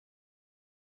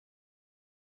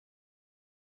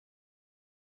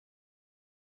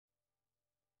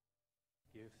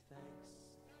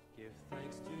Give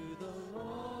thanks to the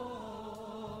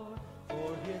Lord,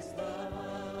 for his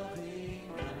loving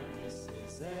kindness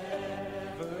is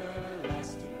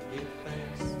everlasting. Give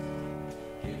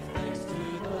thanks to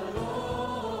the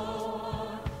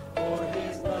Lord, for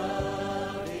his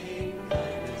loving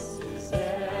kindness is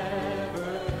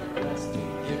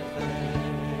everlasting. Give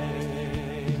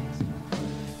thanks.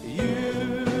 You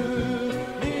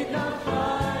need not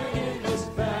fight in this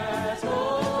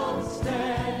battle.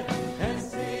 Stand and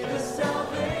see the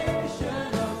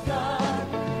salvation of God.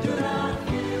 Do not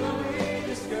fear or be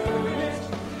discouraged.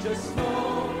 Just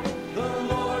know the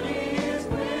Lord, he is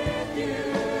with you.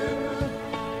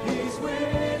 He's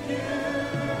with you.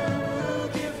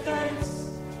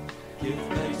 Give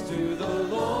thanks to the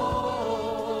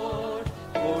Lord,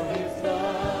 for his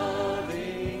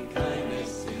loving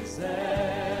kindness is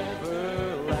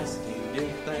everlasting.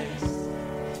 Give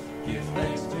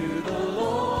thanks to the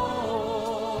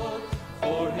Lord,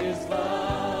 for his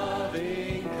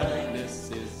loving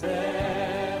kindness is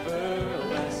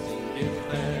everlasting. Give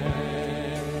thanks.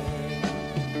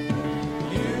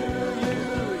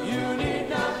 You need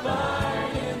not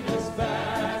fight in this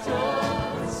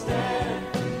battle. Stand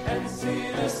and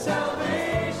see the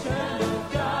salvation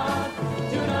of God.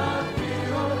 Do not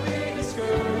fear or be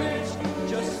discouraged.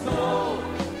 Just know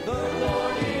the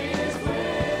Lord, he is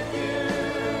with you.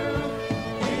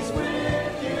 He's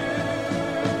with you.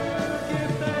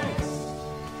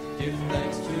 Give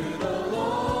thanks to the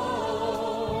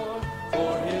Lord,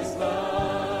 for his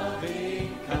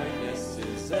loving kindness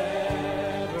is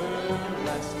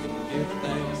everlasting.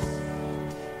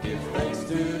 Give thanks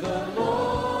to the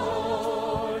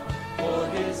Lord, for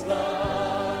his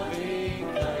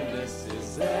loving kindness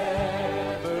is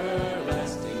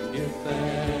everlasting. Give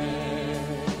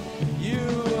thanks. You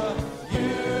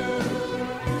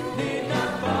need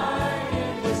not fight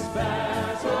in this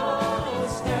battle.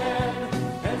 Stand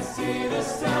and see the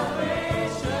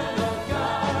salvation of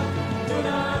God. Do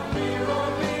not fear or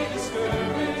be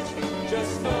discouraged.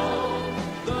 Just know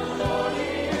the Lord,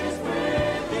 he is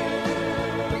with you.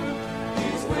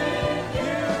 He's with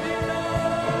you,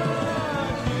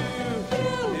 beloved.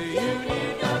 You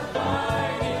need not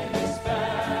fight in this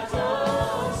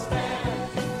battle. Stand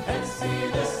and see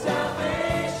the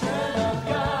salvation of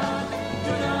God.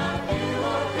 Do not fear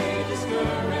or be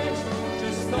discouraged.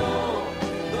 Just know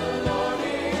the Lord,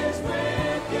 he is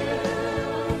with you.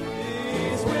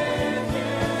 He's with you.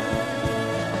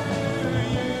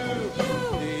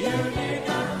 You need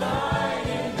not fight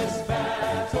in this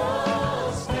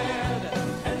battle. Stand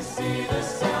and see the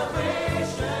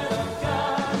salvation of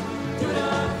God. Do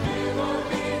not fear or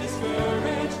be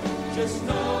discouraged. Just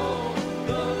know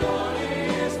the Lord, he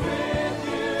is with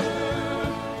you.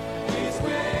 He's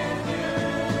with you.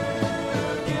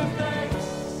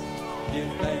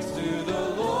 Give thanks to the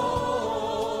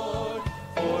Lord,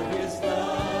 for his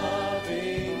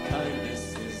loving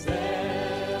kindness is everlasting.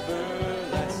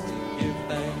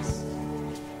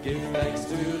 Give thanks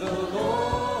to the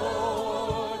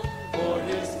Lord, for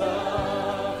his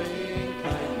loving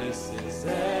kindness is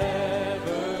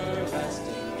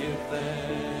everlasting. Give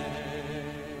thanks.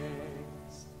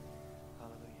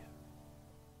 Hallelujah.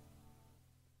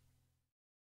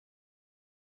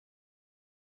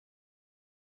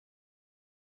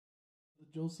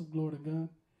 Joseph, glory to God.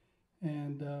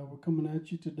 And we're coming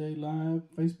at you today live,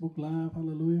 Facebook Live,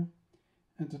 hallelujah.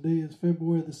 And today is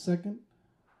February the 2nd,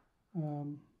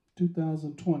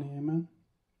 2020, amen.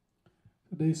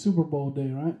 Today's Super Bowl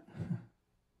day, right?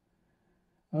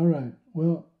 All right,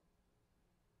 well,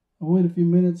 I'll wait a few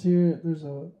minutes here. There's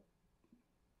a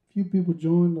few people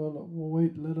joined. We'll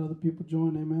wait to let other people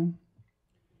join, amen.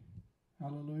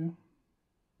 Hallelujah.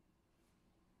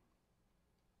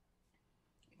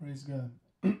 Praise God.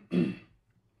 I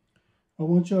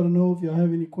want y'all to know if y'all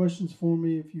have any questions for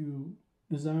me, if you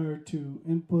desire to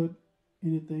input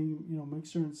anything, make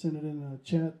sure and send it in a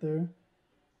chat there.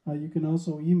 You can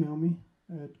also email me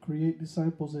at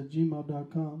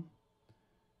createdisciples@gmail.com,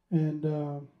 and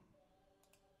I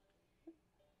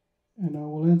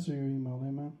will answer your email,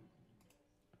 amen.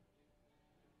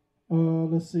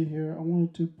 Let's see here. I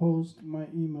wanted to post my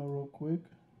email real quick.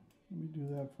 Let me do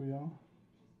that for y'all.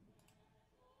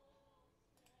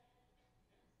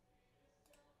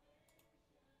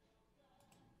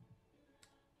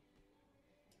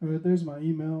 All right, there's my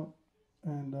email,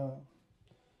 and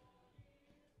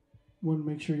want to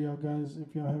make sure y'all guys,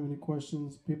 if y'all have any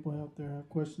questions, people out there have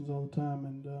questions all the time,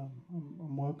 and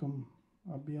I'm welcome.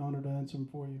 I'd be honored to answer them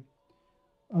for you.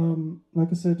 Like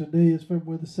I said, today is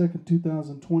February the 2nd,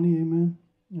 2020, amen,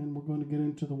 and we're going to get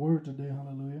into the Word today,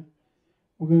 hallelujah.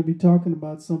 we're going to be talking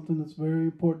about something that's very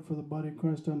important for the body of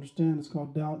Christ to understand. It's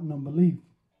called doubt and unbelief.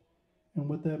 And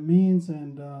what that means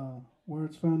and where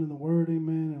it's found in the Word,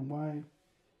 amen, and why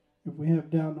if we have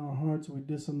doubt in our hearts, we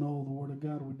disannul the Word of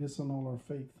God, we disannul our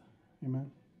faith. Amen.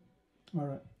 All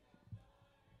right.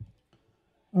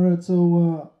 All right,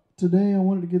 so today I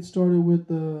wanted to get started with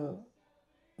a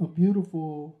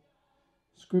beautiful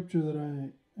scripture that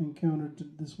I encountered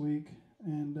this week.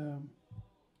 And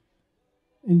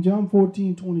in John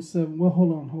 14:27, well,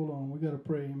 hold on. We got to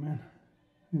pray, amen.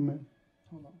 Amen.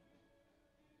 Hold on.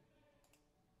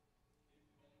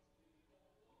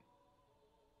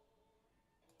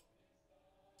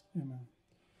 Amen.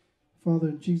 Father,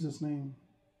 in Jesus' name,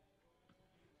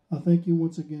 I thank you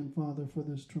once again, Father, for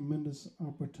this tremendous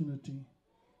opportunity.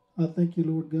 I thank you,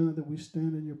 Lord God, that we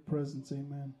stand in your presence,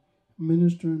 amen,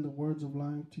 ministering the words of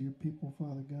life to your people,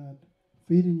 Father God,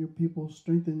 feeding your people,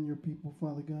 strengthening your people,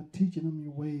 Father God, teaching them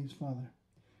your ways, Father.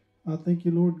 I thank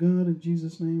you, Lord God, in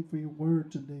Jesus' name for your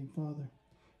word today, Father.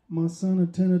 My son,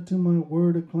 attend unto my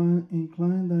word,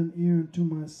 incline thine ear unto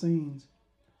my sayings.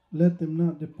 Let them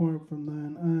not depart from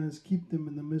thine eyes, keep them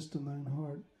in the midst of thine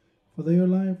heart. For they are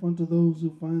life unto those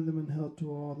who find them, and health to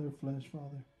all their flesh,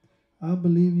 Father. I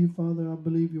believe you, Father. I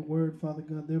believe your word, Father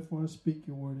God. Therefore I speak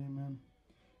your word, amen.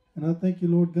 And I thank you,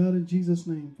 Lord God, in Jesus'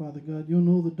 name, Father God. You'll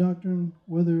know the doctrine,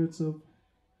 whether it's of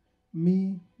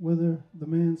me, whether the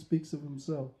man speaks of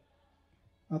himself.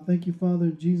 I thank you, Father,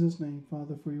 in Jesus' name,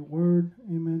 Father, for your word,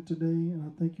 amen, today. And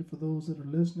I thank you for those that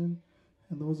are listening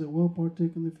and those that will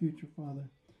partake in the future, Father.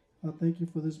 I thank you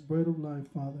for this bread of life,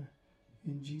 Father.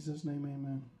 In Jesus' name,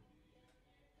 amen.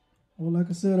 Well,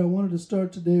 like I said, I wanted to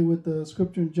start today with the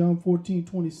scripture in John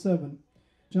 14:27.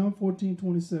 John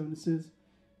 14:27, it says,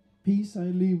 Peace I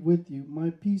leave with you,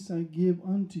 my peace I give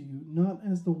unto you, not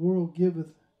as the world giveth,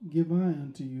 give I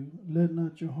unto you. Let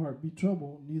not your heart be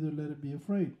troubled, neither let it be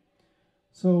afraid.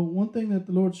 So one thing that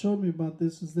the Lord showed me about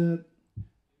this is that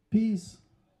peace,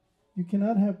 you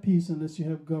cannot have peace unless you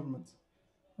have governments,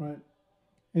 right?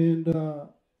 And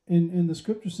the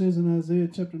scripture says in Isaiah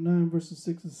chapter 9, verses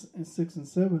 6 and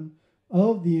 7,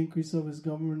 of the increase of his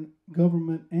government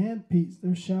and peace,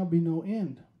 there shall be no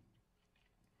end.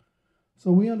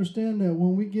 So we understand that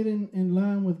when we get in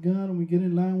line with God and we get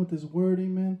in line with his word,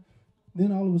 amen,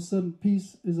 then all of a sudden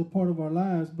peace is a part of our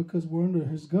lives because we're under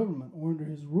his government, we're under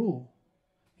his rule.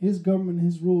 His government,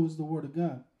 his rule is the word of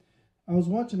God. I was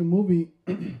watching a movie,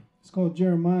 it's called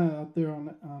Jeremiah out there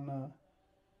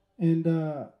and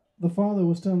the father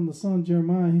was telling the son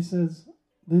Jeremiah, he says,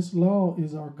 this law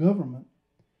is our government.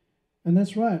 And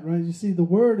that's right? You see, the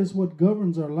word is what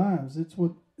governs our lives. It's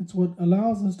what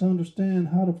allows us to understand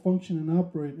how to function and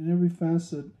operate in every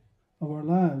facet of our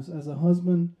lives, as a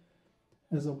husband,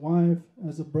 as a wife,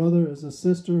 as a brother, as a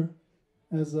sister,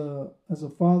 as a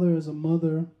father, as a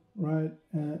mother, right?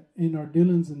 In our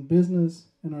dealings in business,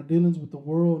 in our dealings with the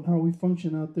world, and how we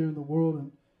function out there in the world,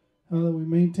 and how that we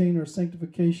maintain our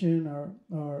sanctification,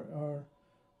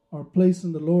 our place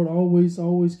in the Lord,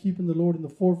 always keeping the Lord in the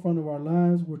forefront of our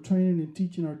lives. We're training and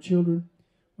teaching our children.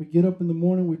 We get up in the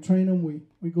morning, we train them.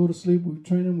 We go to sleep, we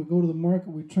train them. We go to the market,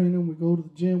 we train them. We go to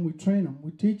the gym, we train them.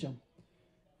 We teach them.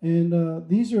 And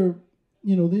these are,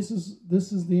 this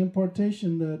is the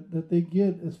impartation that they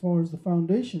get as far as the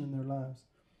foundation in their lives.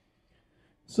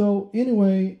 So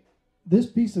anyway, this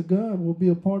peace of God will be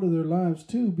a part of their lives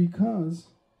too, because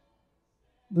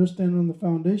they're standing on the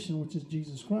foundation, which is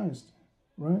Jesus Christ,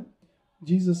 right?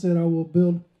 Jesus said, I will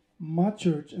build my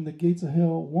church and the gates of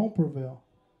hell won't prevail,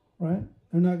 right?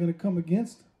 They're not going to come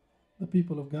against the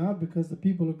people of God because the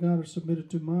people of God are submitted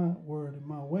to my word and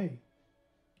my way,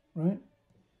 right?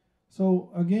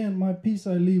 So again, my peace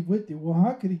I leave with you. Well,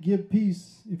 how could he give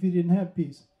peace if he didn't have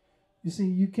peace? You see,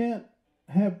 you can't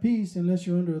have peace unless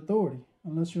you're under authority,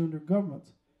 unless you're under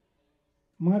government.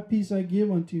 My peace I give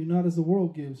unto you, not as the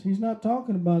world gives. He's not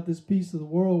talking about this peace of the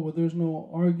world where there's no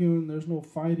arguing, there's no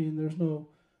fighting, there's no,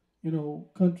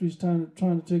 countries trying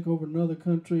to take over another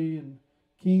country, and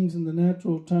kings in the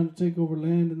natural trying to take over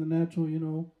land in the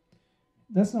natural,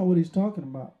 That's not what he's talking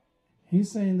about.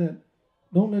 He's saying that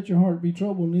don't let your heart be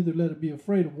troubled, neither let it be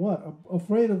afraid of what?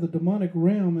 Afraid of the demonic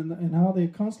realm and how they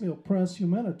constantly oppress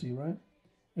humanity, right?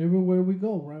 Everywhere we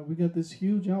go, right? We got this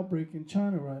huge outbreak in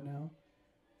China right now.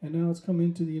 And now it's coming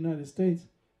into the United States.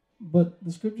 But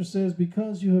the scripture says,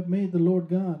 because you have made the Lord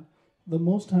God, the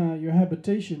Most High, your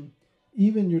habitation,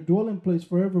 even your dwelling place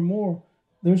forevermore,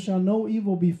 there shall no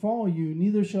evil befall you,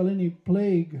 neither shall any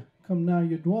plague come nigh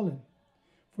your dwelling.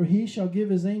 For he shall give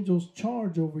his angels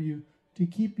charge over you, to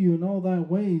keep you in all thy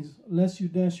ways, lest you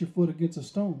dash your foot against a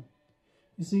stone.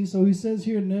 You see, so he says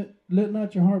here, let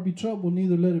not your heart be troubled,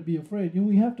 neither let it be afraid.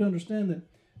 We have to understand that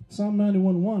Psalm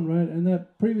 91:1, right? And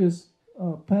that previous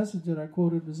passage that I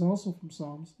quoted is also from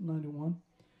Psalms 91.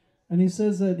 And he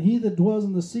says that he that dwells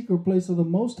in the secret place of the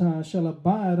Most High shall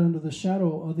abide under the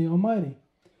shadow of the Almighty.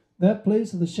 That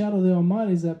place of the shadow of the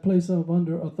Almighty is that place of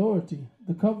under authority,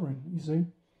 the covering, you see.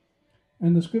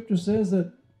 And the scripture says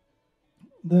that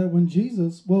when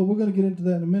Jesus, well, we're going to get into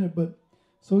that in a minute, but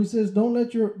so he says,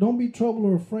 don't be troubled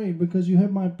or afraid, because you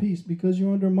have my peace, because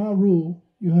you're under my rule,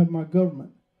 you have my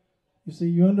government. You see,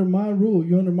 you're under my rule,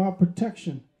 you're under my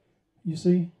protection, you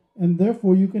see, and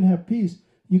therefore you can have peace.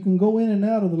 You can go in and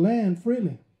out of the land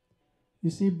freely. You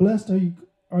see, blessed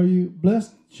are you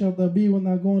blessed shalt thou be when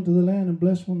thou go into the land, and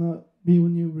blessed will thou be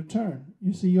when you return.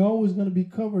 You see, you're always going to be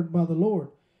covered by the Lord.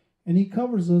 And he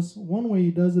covers us. One way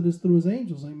he does it is through his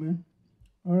angels. Amen.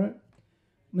 All right.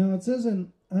 Now it says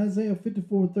in Isaiah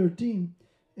 54:13,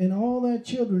 and all thy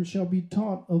children shall be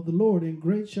taught of the Lord, and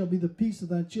great shall be the peace of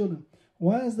thy children.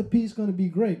 Why is the peace going to be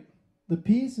great? The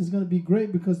peace is going to be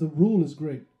great because the rule is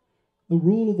great. The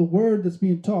rule of the word that's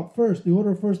being taught first. The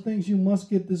order of first things, you must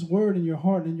get this word in your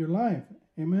heart and in your life.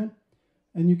 Amen.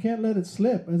 And you can't let it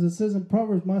slip. As it says in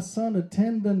Proverbs, my son,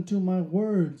 attend unto my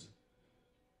words.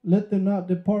 Let them not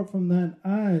depart from thine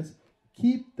eyes.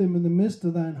 Keep them in the midst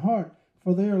of thine heart.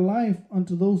 For they are life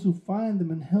unto those who find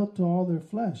them, and health to all their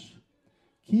flesh.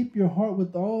 Keep your heart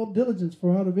with all diligence,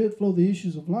 for out of it flow the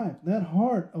issues of life. That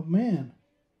heart of man,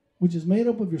 which is made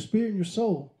up of your spirit and your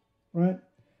soul, right?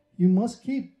 You must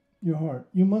keep your heart.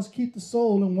 You must keep the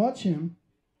soul and watch him,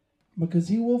 because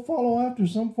he will follow after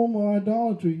some form of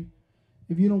idolatry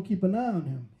if you don't keep an eye on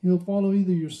him. He'll follow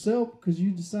either yourself because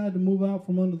you decide to move out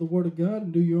from under the word of God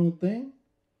and do your own thing,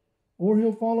 or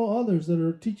he'll follow others that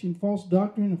are teaching false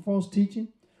doctrine and false teaching,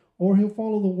 or he'll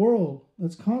follow the world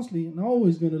that's constantly and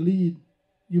always going to lead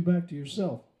you back to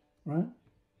yourself, right?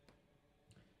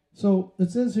 So it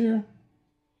says here,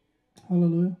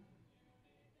 hallelujah,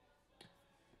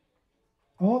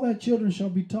 all thy children shall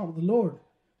be taught of the Lord.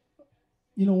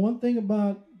 You know, one thing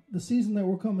about the season that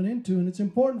we're coming into, and it's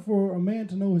important for a man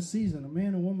to know his season, a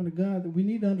man and woman of God, that we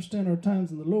need to understand our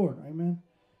times in the Lord, amen?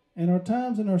 And our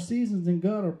times and our seasons in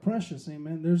God are precious,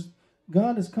 amen?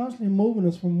 God is constantly moving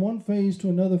us from one phase to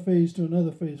another phase to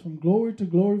another phase, from glory to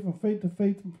glory, from faith to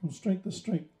faith, and from strength to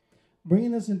strength,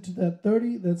 bringing us into that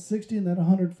 30, that 60, and that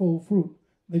 100-fold fruit,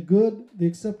 the good, the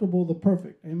acceptable, the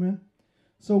perfect, amen?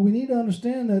 So we need to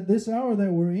understand that this hour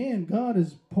that we're in, God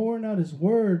is pouring out his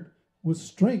word with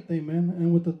strength, amen,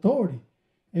 and with authority,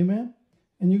 amen.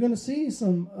 And you're going to see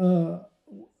some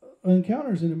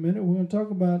encounters in a minute. We're going to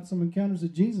talk about some encounters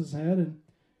that Jesus had, and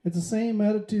it's the same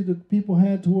attitude that the people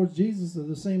had towards Jesus, or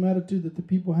the same attitude that the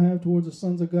people have towards the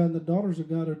sons of God and the daughters of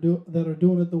God that are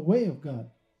doing it the way of God,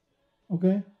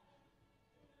 okay.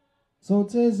 So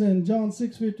it says in John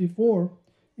 6:54,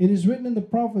 it is written in the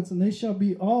prophets, and they shall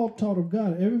be all taught of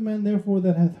God. Every man therefore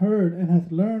that hath heard and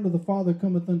hath learned of the Father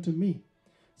cometh unto me.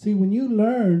 See, when you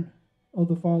learn of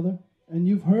the Father, and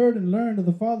you've heard and learned of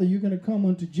the Father, you're going to come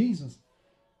unto Jesus.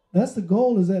 That's the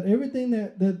goal, is that everything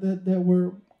that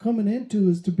we're coming into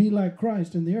is to be like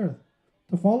Christ in the earth,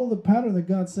 to follow the pattern that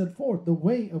God set forth, the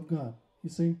way of God, you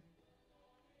see.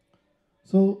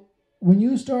 So when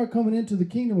you start coming into the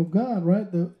kingdom of God, right,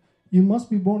 you must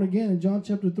be born again. In John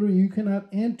chapter 3, you cannot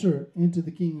enter into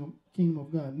the kingdom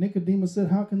of God. Nicodemus said,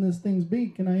 how can these things be?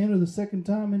 Can I enter the second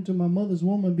time into my mother's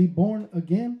womb and be born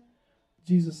again?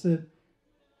 Jesus said,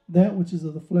 that which is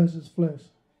of the flesh is flesh.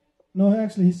 No,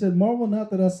 actually, he said, marvel not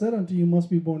that I said unto you, must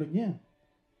be born again.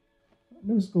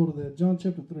 Let's go to that. John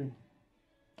chapter 3.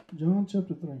 John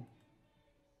chapter 3.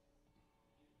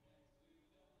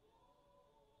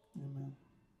 Amen.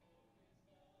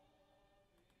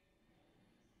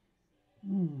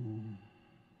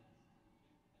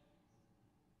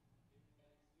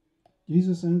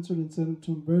 Jesus answered and said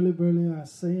unto him, verily, verily, I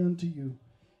say unto you,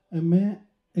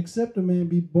 except a man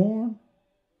be born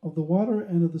of the water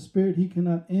and of the Spirit, he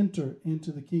cannot enter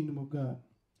into the kingdom of God.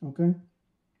 Okay?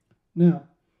 Now,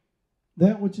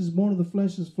 that which is born of the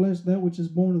flesh is flesh, that which is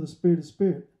born of the Spirit is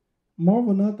spirit.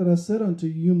 Marvel not that I said unto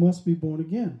you, you must be born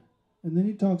again. And then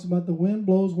he talks about the wind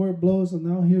blows where it blows, and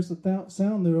now here's the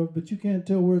sound thereof, but you can't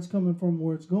tell where it's coming from,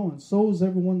 where it's going. So is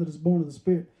everyone that is born of the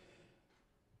Spirit.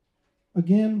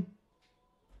 Again,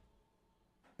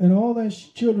 and all thy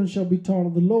children shall be taught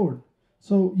of the Lord.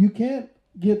 So you can't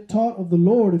get taught of the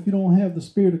Lord if you don't have the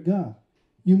Spirit of God.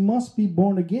 You must be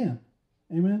born again.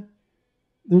 Amen.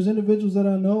 There's individuals that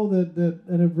I know that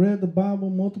have read the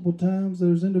Bible multiple times.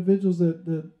 There's individuals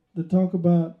that talk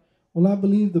about, well, I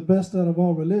believe the best out of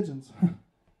all religions.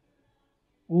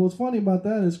 Well, what's funny about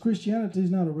that is Christianity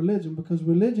is not a religion, because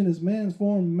religion is man's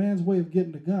form, man's way of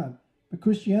getting to God. But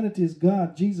Christianity is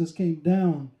God. Jesus came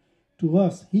down to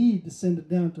us. He descended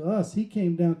down to us. He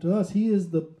came down to us. He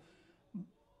is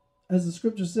as the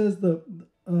scripture says,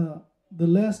 the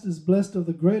less is blessed of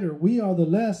the greater. We are the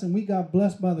less, and we got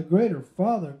blessed by the greater.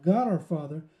 Father, God our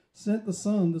Father, sent the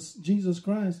Son, Jesus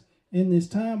Christ, in this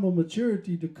time of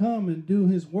maturity to come and do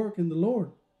his work in the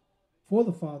Lord for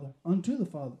the Father, unto the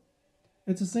Father.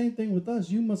 It's the same thing with us.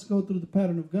 You must go through the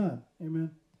pattern of God.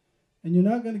 Amen. And you're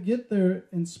not going to get there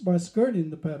by skirting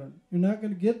the pattern. You're not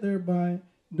going to get there by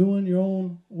doing your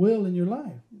own will in your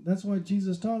life. That's why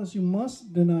Jesus taught us you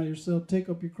must deny yourself, take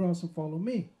up your cross, and follow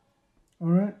me. All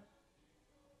right?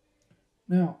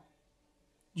 Now,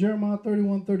 Jeremiah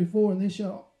 31:34,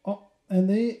 and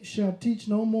they shall teach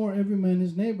no more every man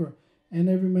his neighbor, and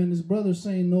every man his brother,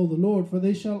 saying, Know the Lord. For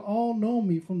they shall all know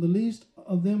me, from the least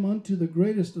of them unto the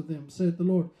greatest of them, saith the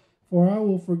Lord. For I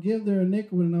will forgive their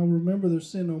iniquity, and I will remember their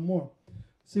sin no more.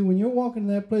 See, when you're walking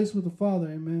in that place with the Father,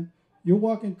 amen, you're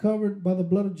walking covered by the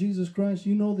blood of Jesus Christ.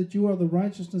 You know that you are the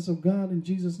righteousness of God in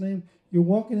Jesus' name. You're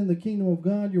walking in the kingdom of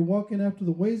God. You're walking after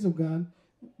the ways of God.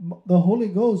 The Holy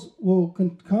Ghost will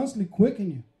constantly quicken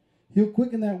you. He'll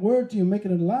quicken that word to you, make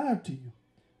it alive to you.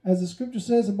 As the scripture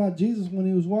says about Jesus when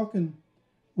he was walking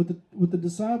with the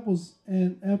disciples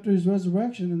and after his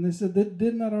resurrection, and they said,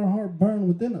 did not our heart burn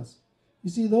within us? You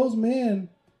see, those men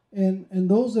and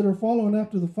those that are following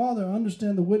after the Father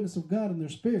understand the witness of God in their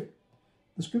spirit.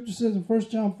 The scripture says in 1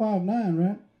 John 5:9,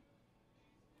 right?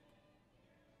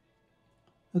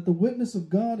 That the witness of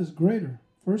God is greater.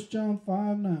 1 John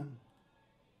 5:9.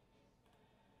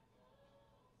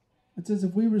 It says,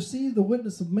 if we receive the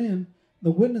witness of men,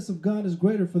 the witness of God is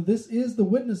greater. For this is the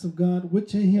witness of God,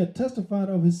 which he had testified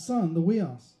of his Son, the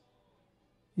Weos.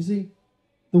 You see,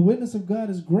 the witness of God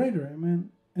is greater. Amen.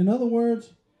 In other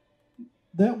words,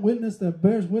 that witness that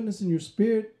bears witness in your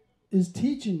spirit is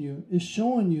teaching you, is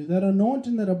showing you that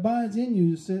anointing that abides in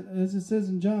you, as it says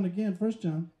in John again, 1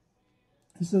 John.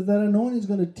 It says that anointing is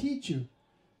going to teach you.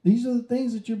 These are the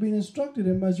things that you're being instructed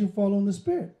in as you're following the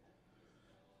Spirit.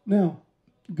 Now,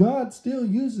 God still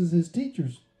uses his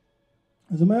teachers.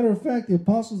 As a matter of fact, the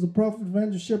apostles, the prophets,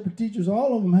 evangelists, shepherds, teachers,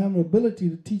 all of them have an ability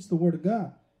to teach the word of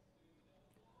God.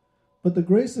 But the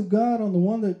grace of God on the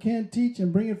one that can teach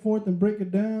and bring it forth and break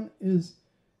it down is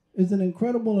an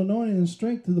incredible anointing and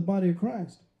strength to the body of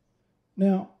Christ.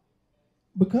 Now,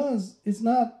 because it's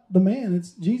not the man,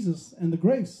 it's Jesus and the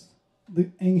grace.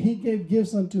 And he gave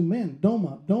gifts unto men.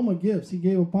 Doma gifts. He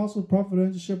gave apostles, prophets,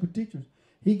 evangelists, shepherds, teachers.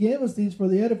 He gave us these for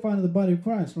the edifying of the body of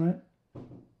Christ, right?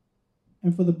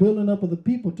 And for the building up of the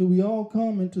people till we all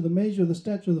come into the measure of the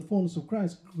stature of the fullness of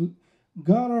Christ.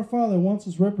 God our Father wants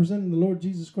us representing the Lord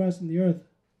Jesus Christ in the earth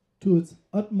to its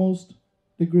utmost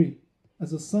degree.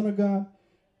 As a son of God,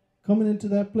 coming into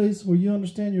that place where you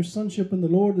understand your sonship in the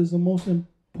Lord is the most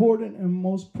important and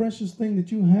most precious thing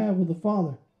that you have with the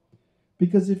Father.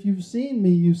 Because if you've seen me,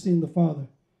 you've seen the Father.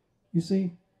 You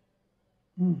see?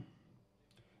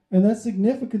 And that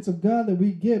significance of God that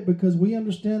we get because we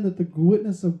understand that the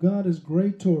witness of God is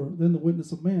greater than the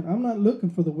witness of man. I'm not looking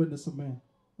for the witness of man,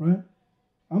 right?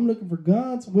 I'm looking for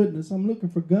God's witness. I'm looking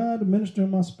for God to minister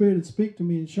in my spirit and speak to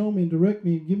me and show me and direct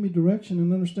me and give me direction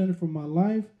and understanding for my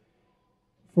life,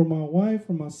 for my wife,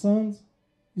 for my sons.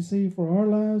 You see, for our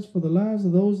lives, for the lives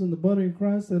of those in the body of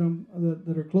Christ that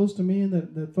are close to me and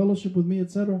that fellowship with me,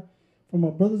 etc. For my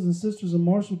brothers and sisters in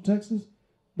Marshall, Texas.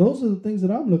 Those are the things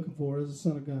that I'm looking for as a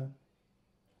son of God.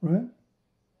 Right?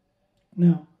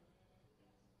 Now,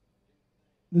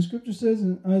 the scripture says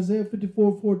in Isaiah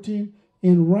 54:14,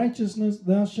 in righteousness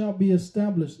thou shalt be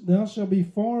established. Thou shalt be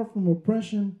far from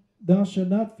oppression. Thou shalt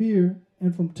not fear,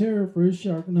 and from terror, for it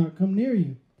shall not come near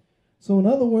you. So in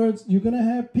other words, you're going to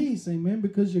have peace, amen,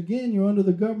 because again, you're under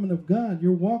the government of God.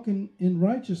 You're walking in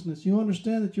righteousness. You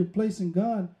understand that you're placing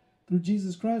God through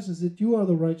Jesus Christ is that you are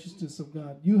the righteousness of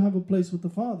God. You have a place with the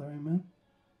Father, amen.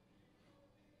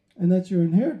 And that's your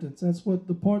inheritance. That's what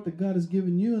the part that God has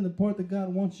given you and the part that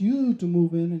God wants you to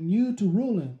move in and you to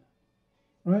rule in,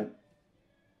 right?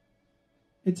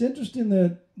 It's interesting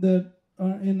that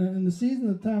in the season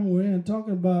of time we're in,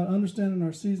 talking about understanding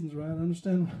our seasons, right?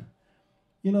 Understand,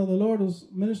 the Lord was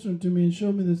ministering to me and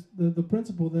showed me this the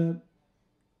principle that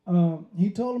He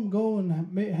told him go and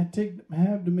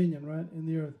have dominion, right, in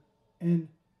the earth. And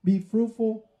be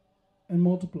fruitful and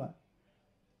multiply,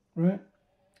 right?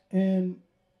 And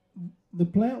the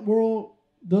plant world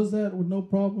does that with no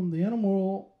problem. The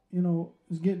animal world,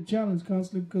 is getting challenged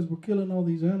constantly because we're killing all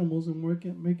these animals and we're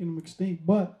making them extinct.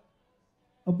 But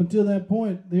up until that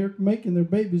point, they're making their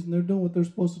babies and they're doing what they're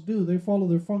supposed to do. They follow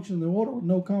their function and their order with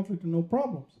no conflict and no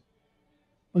problems.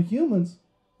 But humans,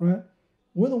 right,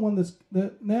 we're the ones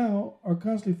that now are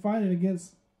constantly fighting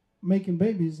against making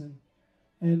babies and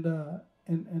And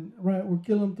right, we're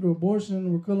killing them through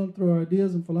abortion. We're killing them through our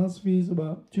ideas and philosophies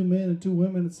about 2 men and 2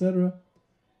 women, etc.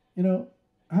 You know,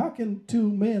 how can 2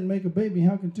 men make a baby?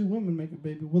 How can 2 women make a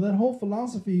baby? Well, that whole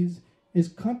philosophy is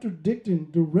contradicting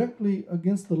directly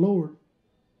against the Lord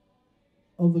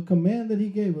of the command that he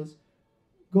gave us.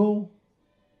 Go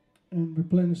and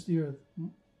replenish the earth,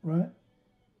 right?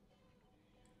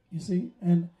 You see,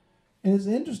 and it's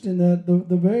interesting that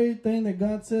the very thing that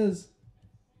God says,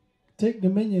 take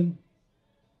dominion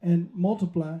and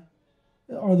multiply,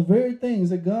 are the very things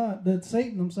that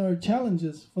Satan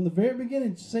challenges. From the very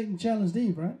beginning, Satan challenged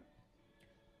Eve, right?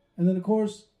 And then, of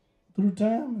course, through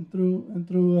time and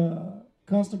through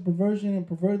constant perversion and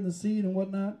perverting the seed and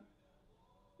whatnot,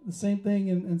 the same thing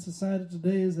in society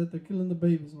today is that they're killing the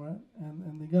babies, right?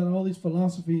 And they got all these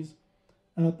philosophies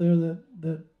out there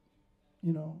that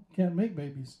you know, can't make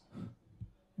babies,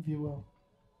 if you will.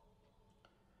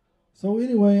 So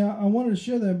anyway, I wanted to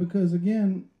share that because,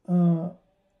 again,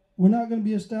 we're not going to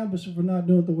be established if we're not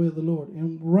doing it the way of the Lord.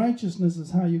 And righteousness is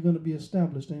how you're going to be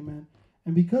established, amen.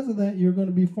 And because of that, you're going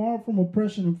to be far from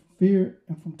oppression and fear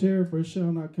and from terror, for it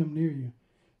shall not come near you,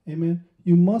 amen.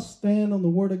 You must stand on the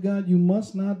word of God. You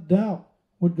must not doubt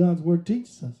what God's word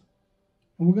teaches us.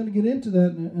 And we're going to get into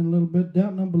that in a little bit,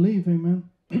 doubt and unbelief, amen.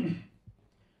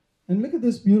 And look at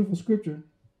this beautiful scripture,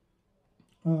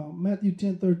 Matthew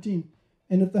 10:13.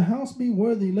 And if the house be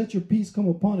worthy, let your peace come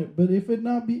upon it. But if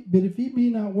he be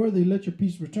not worthy, let your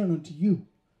peace return unto you. You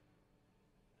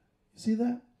see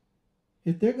that?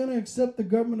 If they're going to accept the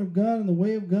government of God and the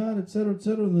way of God, etc.,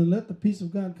 then let the peace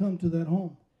of God come to that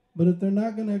home. But if they're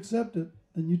not going to accept it,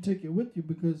 then you take it with you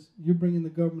because you're bringing the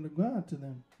government of God to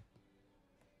them.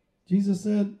 Jesus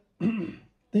said,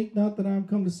 think not that I am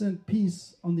come to send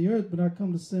peace on the earth, but I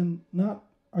come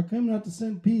not to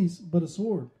send peace, but a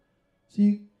sword.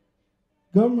 See,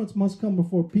 governments must come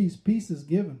before peace. Peace is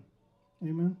given.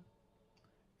 Amen.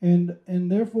 And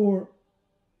therefore,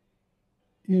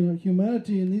 you know,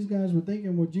 humanity and these guys were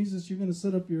thinking, well, Jesus, you're going to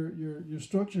set up your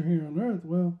structure here on earth.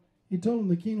 Well, he told them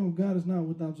the kingdom of God is not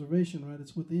with observation, right?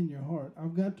 It's within your heart.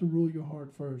 I've got to rule your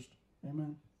heart first.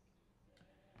 Amen.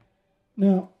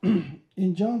 Now,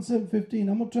 in John 7:15,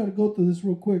 I'm going to try to go through this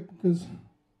real quick because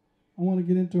I want to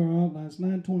get into our outlines.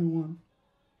 9:21.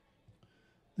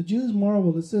 The Jews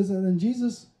marveled. It says that,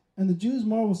 and the Jews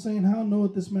marveled, saying, how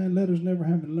knoweth this man letters, never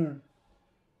having learned?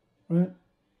 Right?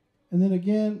 And then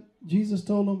again, Jesus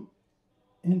told them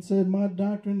and said, my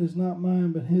doctrine is not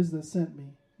mine, but his that sent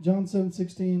me. John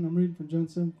 7:16, I'm reading from John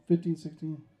 7:15,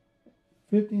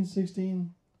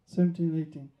 16, 17, and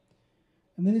 18.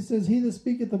 And then he says, he that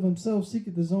speaketh of himself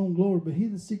seeketh his own glory, but he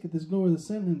that seeketh his glory that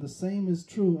sent him, the same is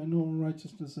true, and no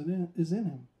unrighteousness is in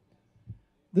him.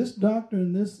 This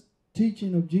doctrine, this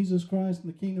teaching of Jesus Christ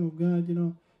and the kingdom of God, you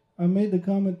know, I made the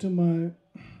comment to my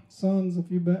sons a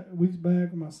few weeks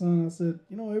back, my son, I said,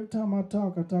 you know, every time I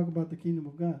talk about the kingdom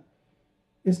of God.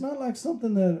 It's not like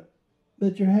something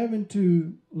that you're having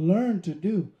to learn to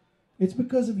do. It's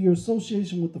because of your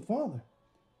association with the Father.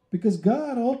 Because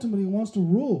God ultimately wants to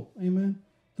rule, amen,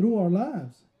 through our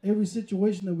lives. Every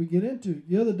situation that we get into.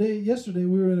 Yesterday,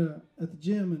 we were at the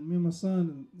gym, and me and my son,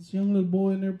 and this young little boy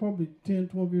in there, probably 10,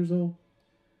 12 years old,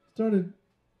 started,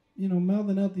 you know,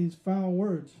 mouthing out these foul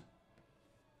words.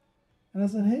 And I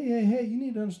said, hey, you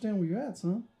need to understand where you're at,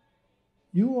 son.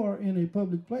 You are in a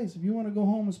public place. If you want to go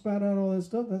home and spout out all that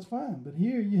stuff, that's fine. But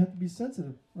here, you have to be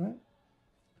sensitive, right?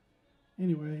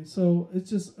 Anyway, so it's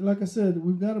just, like I said,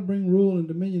 we've got to bring rule and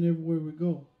dominion everywhere we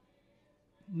go.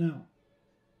 Now,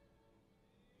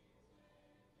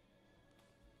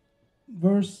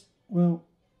 verse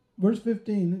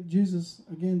 15, Jesus,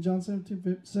 again, John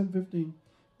 7:15.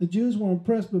 The Jews were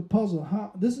impressed but puzzled.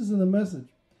 This is in the Message.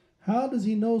 How does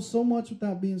he know so much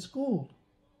without being schooled?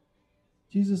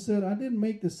 Jesus said, I didn't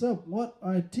make this up. What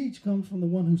I teach comes from the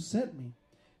one who sent me.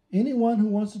 Anyone who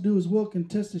wants to do his will can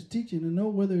test his teaching and know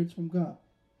whether it's from God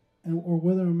or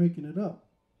whether I'm making it up.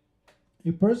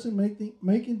 A person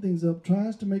making things up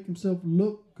tries to make himself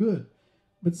look good,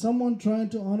 but someone trying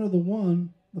to honor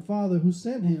the Father who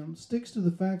sent him, sticks to the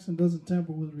facts and doesn't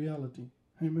tamper with reality.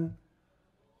 Amen.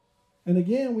 And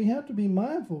again, we have to be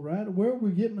mindful, right, of where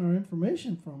we're getting our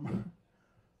information from.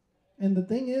 And the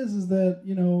thing is that,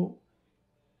 you know,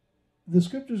 the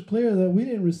scripture is clear that we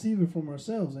didn't receive it from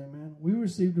ourselves, amen. We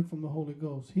received it from the Holy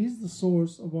Ghost. He's the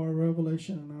source of our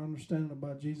revelation and our understanding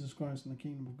about Jesus Christ and the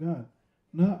kingdom of God,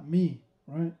 not me,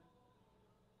 right?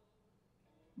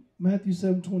 Matthew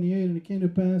 7:28, and it came to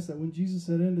pass that when Jesus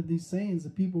had ended these sayings,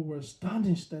 the people were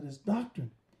astonished at his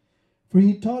doctrine. For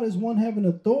he taught as one having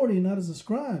authority, not as the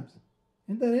scribes.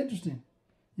 Isn't that interesting?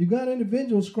 You got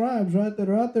individual scribes, right, that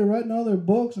are out there writing all their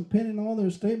books and penning all their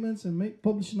statements and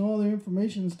publishing all their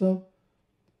information and stuff.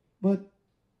 But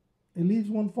it leaves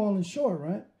one falling short,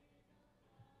 right?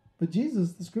 But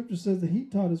Jesus, the scripture says that he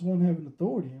taught as one having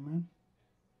authority, amen.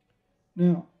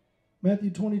 Now,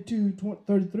 Matthew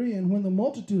 22:33, and when the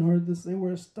multitude heard this, they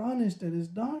were astonished at his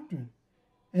doctrine.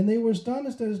 And they were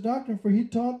astonished at his doctrine, for he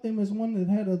taught them as one that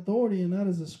had authority and not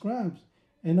as the scribes.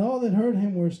 And all that heard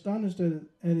him were astonished at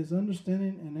his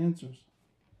understanding and answers.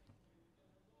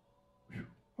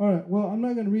 All right, well, I'm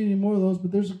not going to read any more of those,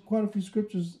 but there's quite a few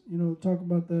scriptures, talk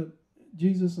about that,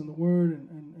 Jesus and the Word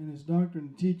and his doctrine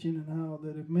and teaching, and how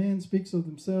that if man speaks of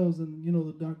themselves, then,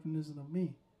 the doctrine isn't of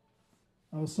me.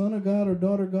 A son of God or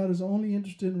daughter of God is only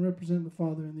interested in representing the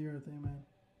Father in the earth,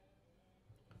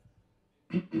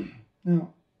 amen.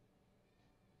 Now,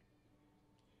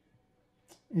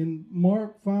 in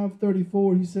Mark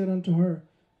 5:34, he said unto her,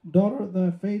 Daughter,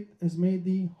 thy faith has made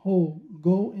thee whole.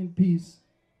 Go in peace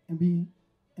and be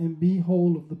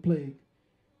whole of the plague.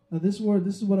 Now this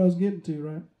is what I was getting to,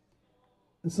 right?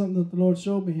 It's something that the Lord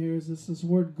showed me here, is this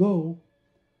word go.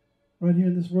 Right here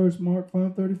in this verse, Mark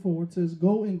 5:34, it says,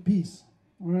 Go in peace.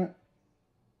 All right.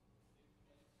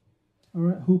 All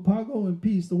right. Hupago in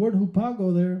peace. The word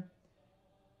hupago there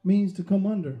means to come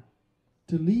under,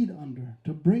 to lead under,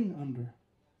 to bring under.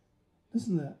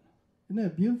 Listen to that. Isn't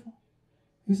that beautiful?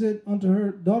 He said unto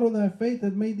her, Daughter, thy faith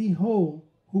hath made thee whole.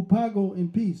 Hupago in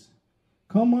peace.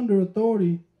 Come under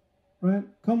authority, right?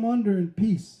 Come under in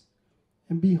peace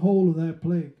and be whole of that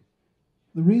plague.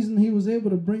 The reason he was able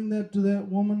to bring that to that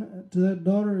woman, to that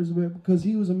daughter, is because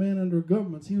he was a man under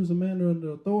governments. He was a man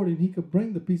under authority, and he could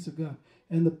bring the peace of God.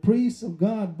 And the peace of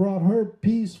God brought her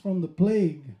peace from the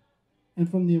plague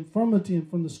and from the infirmity and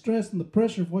from the stress and the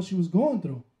pressure of what she was going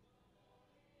through.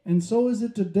 And so is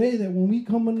it today, that when we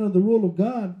come under the rule of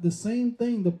God, the same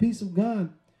thing, the peace of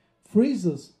God, frees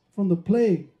us from the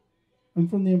plague and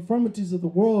from the infirmities of the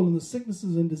world and the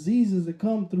sicknesses and diseases that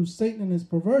come through Satan and his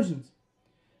perversions.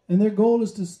 And their goal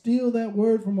is to steal that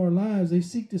word from our lives. They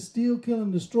seek to steal, kill,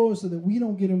 and destroy so that we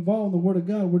don't get involved in the word of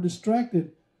God. We're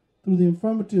distracted through the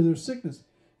infirmity of their sickness.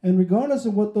 And regardless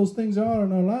of what those things are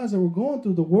in our lives that we're going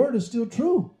through, the word is still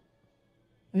true.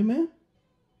 Amen?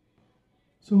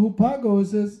 So hupago, it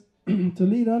says to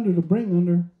lead under, to bring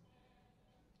under.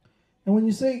 And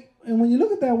when you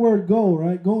look at that word go,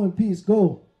 right? Go in peace,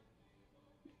 go.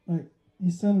 Like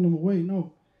he's sending them away.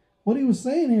 No. What he was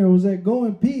saying here was that go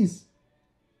in peace.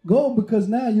 Go because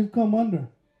now you've come under.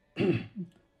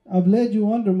 I've led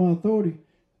you under my authority.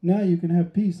 Now you can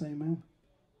have peace, amen.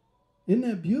 Isn't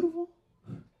that beautiful?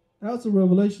 That's a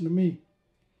revelation to me.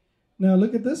 Now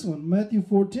look at this one, Matthew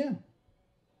 4:10.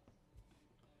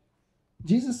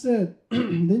 Jesus said,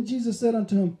 Then Jesus said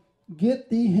unto him,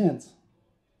 Get thee hence,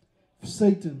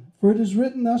 Satan, for it is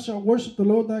written, Thou shalt worship the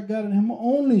Lord thy God, and him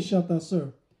only shalt thou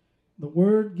serve. The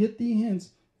word get thee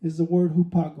hence is the word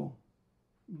hupago.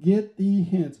 Get thee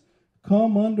hence.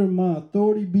 Come under my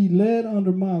authority. Be led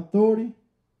under my authority.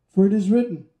 For it is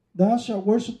written, Thou shalt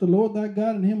worship the Lord thy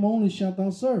God, and him only shalt thou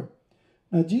serve.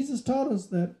 Now Jesus taught us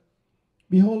that,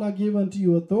 Behold, I give unto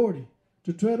you authority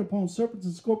to tread upon serpents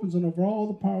and scorpions and over all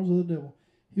the powers of the devil.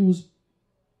 He was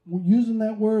using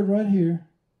that word right here,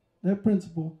 that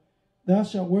principle. Thou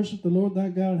shalt worship the Lord thy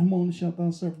God, and him only shalt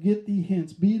thou serve. Get thee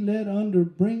hence. Be led under,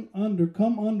 bring under,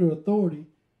 come under authority,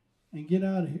 and get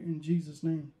out of here in Jesus'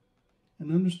 name.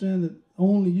 And understand that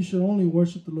you should only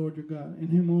worship the Lord your God, and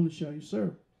him only shall you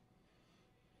serve.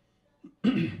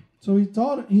 So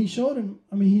he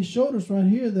showed us right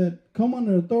here that come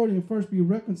under authority and first be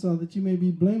reconciled, that you may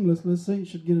be blameless, lest Satan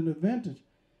should get an advantage.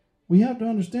 We have to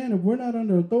understand, if we're not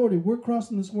under authority, we're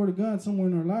crossing this word of God somewhere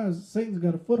in our lives. Satan's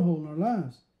got a foothold in our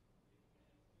lives.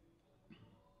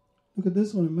 Look at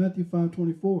this one in Matthew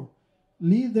 5:24.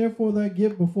 Leave therefore thy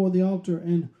gift before the altar,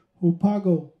 and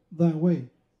hupago thy way.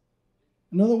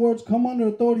 In other words, come under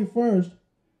authority first,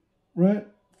 right?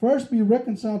 First be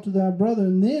reconciled to thy brother,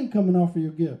 and then come and offer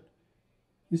your gift.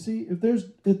 You see, if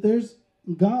there's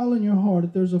guile in your heart,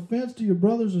 if there's offense to your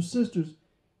brothers or sisters,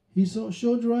 he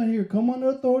showed you right here, come under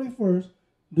authority first,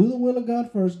 do the will of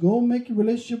God first, go make your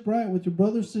relationship right with your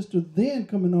brother or sister, then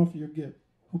come and offer your gift.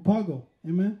 Hupago,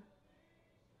 amen?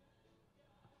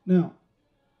 Now,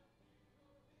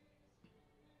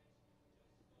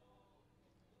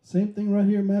 same thing right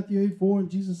here, Matthew 8:4,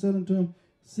 and Jesus said unto him,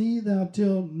 See thou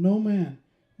tell no man,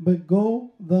 but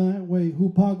go thy way.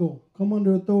 Hupago, come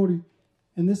under authority.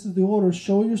 And this is the order,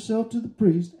 show yourself to the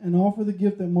priest and offer the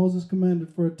gift that Moses commanded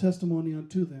for a testimony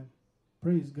unto them.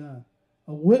 Praise God.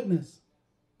 A witness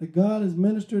that God has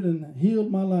ministered and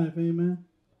healed my life. Amen.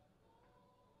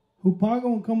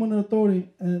 Hupago and come under authority,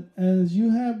 and as you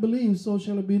have believed, so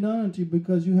shall it be done unto you,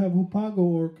 because you have hupago,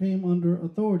 or came under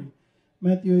authority.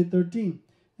 Matthew 8:13.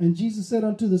 And Jesus said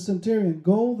unto the centurion,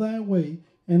 Go thy way,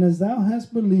 and as thou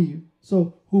hast believed.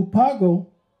 So hupago,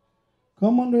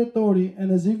 come under authority,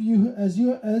 and as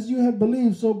you have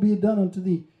believed, so be it done unto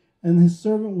thee. And his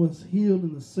servant was healed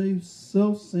in the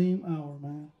same hour,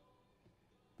 man.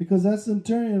 Because that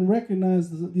centurion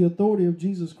recognized the authority of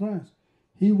Jesus Christ.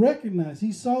 He recognized,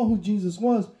 he saw who Jesus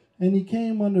was, and he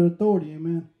came under authority,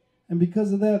 amen. And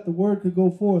because of that, the word could go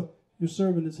forth, your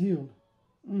servant is healed.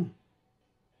 The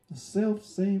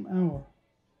same hour.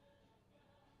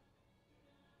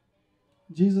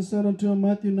 Jesus said unto him,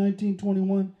 Matthew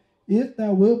 19:21, If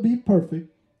thou wilt be perfect,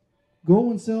 go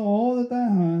and sell all that thou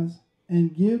hast,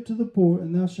 and give to the poor,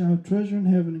 and thou shalt have treasure in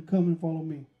heaven, and come and follow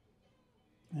me.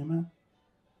 Amen.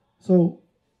 So,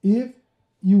 if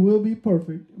you will be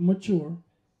perfect, mature,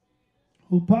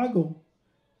 hupago,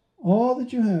 all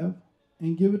that you have,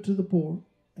 and give it to the poor,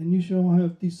 and you shall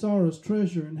have thesaurus,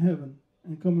 treasure in heaven,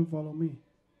 and come and follow me.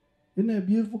 Isn't that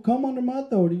beautiful? Come under my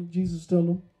authority, Jesus told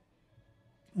them.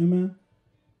 Amen.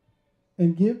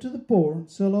 And give to the poor,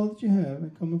 sell all that you have,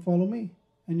 and come and follow me.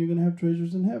 And you're going to have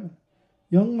treasures in heaven.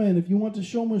 Young man, if you want to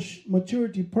show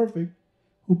maturity perfect,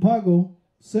 hupago,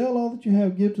 sell all that you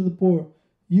have, give to the poor.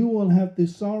 You will have the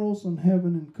sorrows in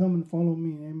heaven, and come and follow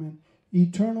me. Amen.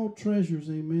 Eternal treasures,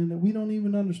 amen, that we don't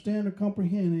even understand or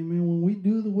comprehend. Amen. When we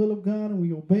do the will of God and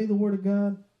we obey the word of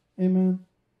God, amen,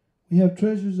 we have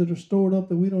treasures that are stored up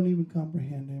that we don't even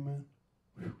comprehend.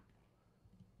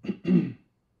 Amen.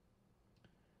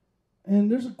 And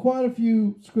there's quite a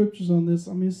few scriptures on this.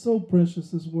 I mean, it's so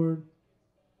precious, this word.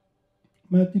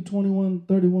 Matthew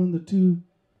 21:31, the two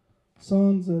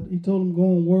sons that he told them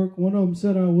go and work. One of them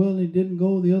said, I will, and he didn't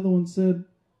go. The other one said,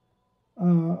 I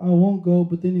won't go,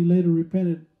 but then he later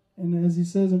repented. And as he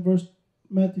says in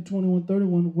Matthew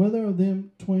 21:31, whether of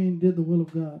them twain did the will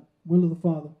of God, will of the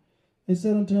Father? They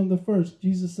said unto him the first.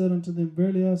 Jesus said unto them,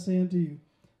 Verily I say unto you,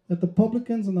 that the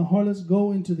publicans and the harlots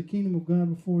go into the kingdom of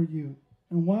God before you.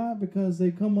 And why? Because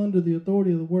they come under the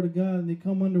authority of the word of God, and they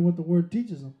come under what the word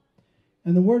teaches them.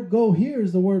 And the word go here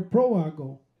is the word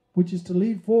proago, which is to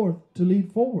lead forth, to lead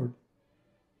forward.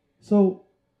 So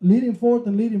leading forth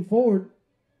and leading forward,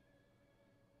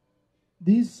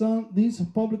 these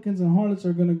publicans and harlots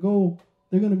are going to go,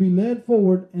 they're going to be led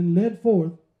forward and led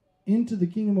forth into the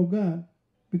kingdom of God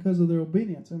because of their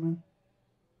obedience. Amen.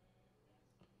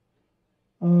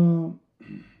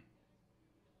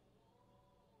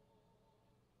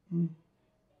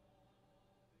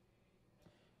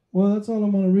 Well, that's all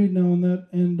I'm going to read now on that.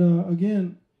 And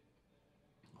again,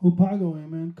 hupago,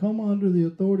 amen. Come under the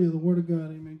authority of the word of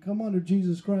God, amen. Come under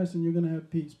Jesus Christ and you're going to have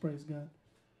peace, praise God.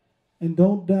 And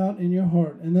don't doubt in your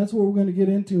heart. And that's what we're going to get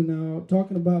into now,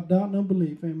 talking about doubt and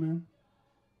unbelief, amen.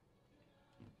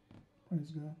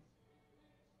 Praise God.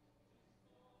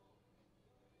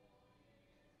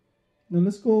 Now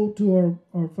let's go to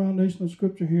our foundational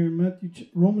scripture here in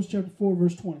Romans chapter 4,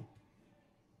 verse 20.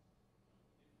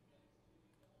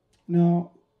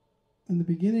 Now, in the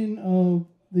beginning of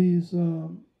these,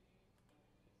 when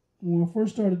I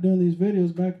first started doing these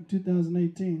videos back in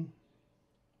 2018,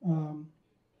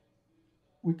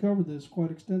 we covered this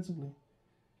quite extensively.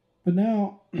 But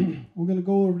now, we're going to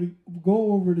go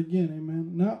over it again,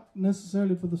 amen. Not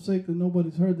necessarily for the sake that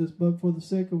nobody's heard this, but for the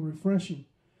sake of refreshing.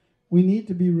 We need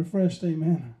to be refreshed,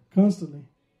 amen, constantly.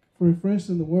 For refreshed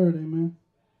in the word, amen.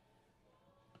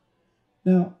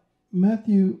 Now,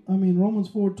 Romans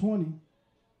 4:20.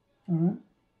 All right.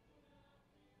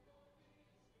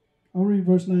 I'll read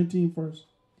verse 19 first.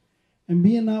 And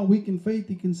being not weak in faith,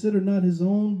 he considered not his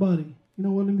own body. You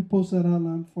know what? Let me post that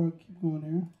outline before I keep going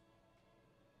here.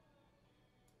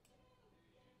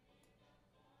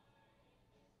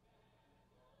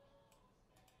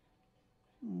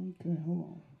 Okay, hold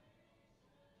on.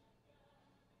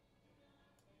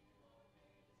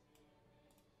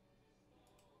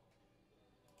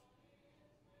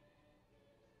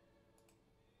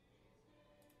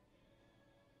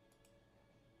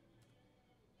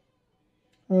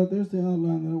 All right, there's the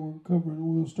outline that we're covering.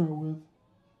 We're going to start with.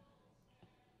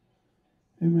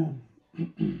 Amen.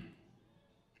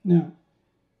 Now,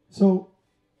 so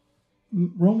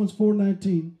Romans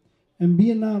 4:19, and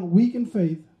being not weak in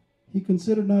faith, he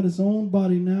considered not his own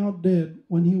body now dead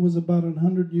when he was about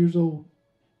 100 years old,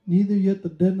 neither yet the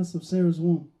deadness of Sarah's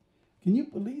womb. Can you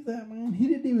believe that, man? He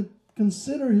didn't even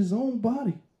consider his own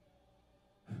body.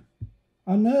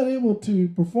 I'm not able to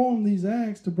perform these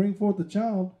acts to bring forth a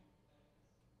child,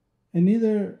 and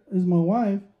neither is my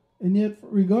wife. And yet,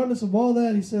 regardless of all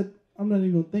that, he said, I'm not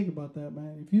even going to think about that,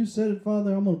 man. If you said it,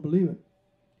 Father, I'm going to believe it.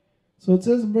 So it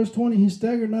says in verse 20, he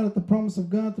staggered not at the promise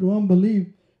of God through unbelief,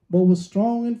 but was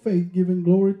strong in faith, giving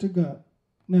glory to God.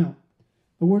 Now,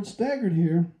 the word staggered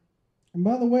here, and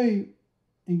by the way,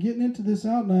 in getting into this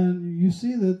outline, you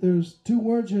see that there's two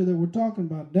words here that we're talking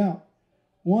about, doubt.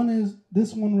 One is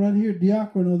this one right here,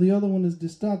 diakono. The other one is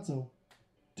distazo.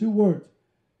 Two words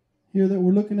here that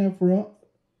we're looking at for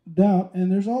doubt,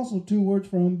 and there's also two words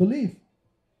for unbelief.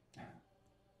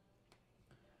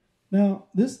 Now,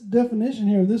 this definition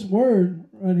here, this word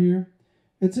right here,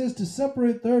 it says to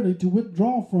separate thoroughly, to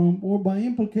withdraw from, or by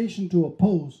implication to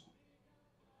oppose.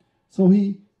 So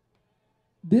he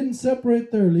didn't separate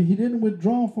thoroughly. He didn't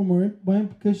withdraw from, or by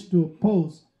implication to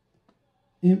oppose.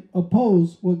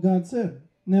 Oppose what God said.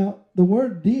 Now, the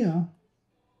word dia,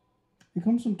 it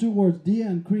comes from two words, dia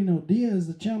and krino. Dia is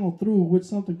the channel through which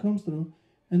something comes through.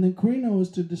 And then krino is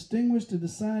to distinguish, to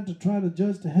decide, to try, to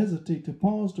judge, to hesitate, to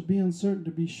pause, to be uncertain,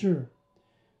 to be sure.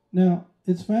 Now,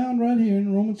 it's found right here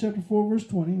in Romans chapter 4, verse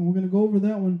 20. And we're going to go over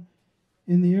that one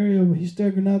in the area of he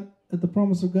staggered not at the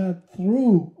promise of God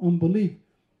through unbelief.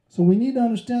 So we need to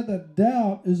understand that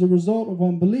doubt is a result of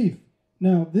unbelief.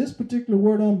 Now, this particular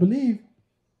word unbelief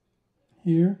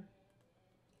here,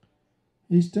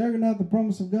 he staggered not the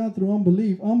promise of God through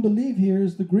unbelief. Unbelief here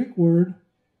is the Greek word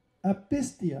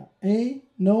apistia.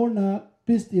 No or not.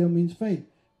 Pistia means faith.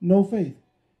 No faith.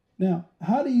 Now,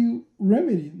 how do you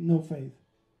remedy no faith?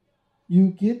 You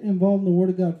get involved in the Word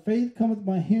of God. Faith cometh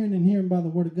by hearing, and hearing by the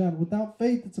Word of God. Without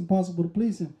faith, it's impossible to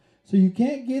please Him. So you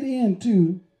can't get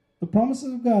into the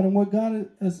promises of God and what God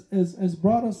has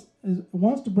brought us,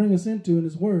 wants to bring us into in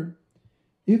His Word,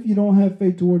 if you don't have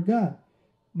faith toward God.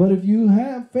 But if you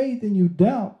have faith and you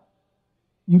doubt,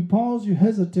 you pause, you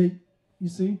hesitate, you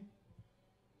see,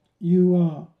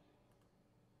 you,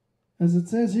 as it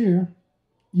says here,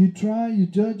 you try, you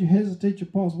judge, you hesitate, you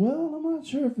pause. Well, I'm not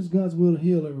sure if it's God's will to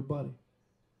heal everybody.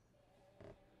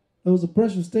 There was a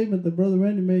precious statement that Brother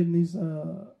Randy made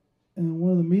in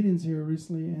one of the meetings here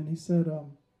recently, and he said,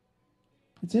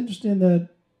 it's interesting that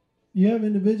you have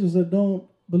individuals that don't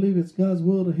believe it's God's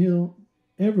will to heal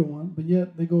everyone, but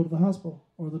yet they go to the hospital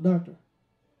or the doctor.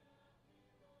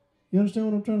 You understand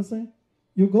what I'm trying to say?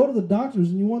 You'll go to the doctors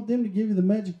and you want them to give you the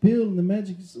magic pill and the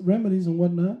magic remedies and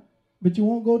whatnot, but you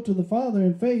won't go to the Father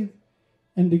in faith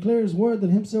and declare His word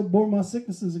that Himself bore my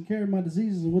sicknesses and carried my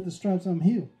diseases, and with His stripes I'm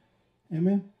healed.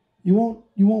 Amen. You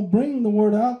won't bring the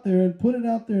word out there and put it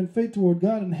out there in faith toward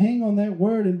God and hang on that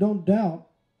word and don't doubt,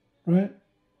 right?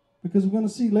 Because we're going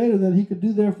to see later that He could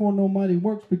do therefore no mighty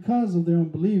works because of their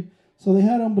unbelief. So they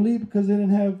had unbelief because they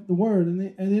didn't have the word, and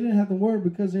they didn't have the word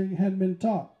because they hadn't been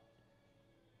taught.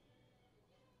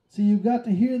 See, you've got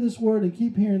to hear this word and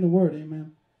keep hearing the word,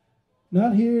 amen.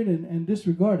 Not hear it and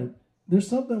disregard it. There's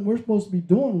something we're supposed to be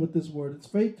doing with this word. It's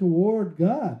faith toward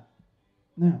God.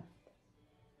 Now,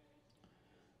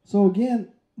 so again,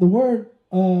 the word,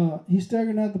 he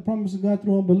staggered not the promise of God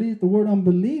through unbelief. The word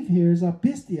unbelief here is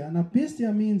apistia. And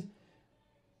apistia means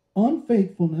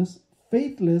unfaithfulness,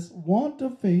 faithless, want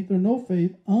of faith or no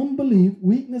faith, unbelief,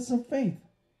 weakness of faith.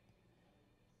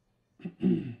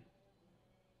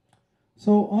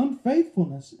 So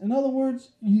unfaithfulness. In other words,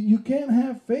 you can't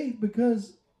have faith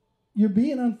because you're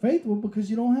being unfaithful because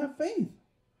you don't have faith.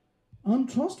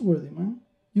 Untrustworthy, man.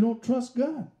 You don't trust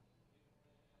God.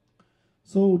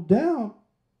 So doubt,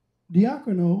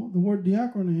 diakono, the word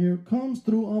diakono here, comes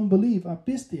through unbelief,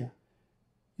 apistia.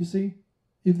 You see,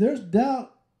 if there's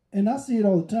doubt, and I see it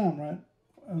all the time, right?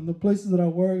 The places that I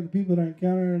work, the people that I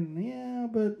encounter, and yeah,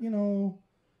 but, you know,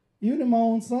 even in my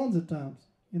own sons at times,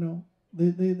 you know,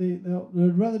 they'd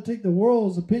rather take the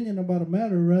world's opinion about a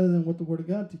matter rather than what the Word of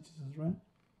God teaches us, right?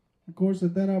 Of course,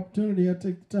 at that opportunity, I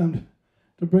take the time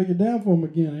to break it down for them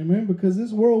again, amen? Because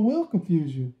this world will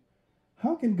confuse you.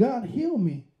 How can God heal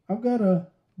me? I've got a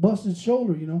busted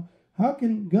shoulder, you know. How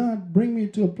can God bring me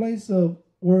to a place of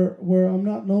where I'm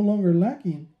not no longer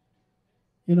lacking,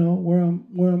 you know, where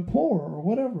I'm poor or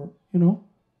whatever, you know?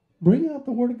 Bring out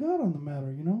the Word of God on the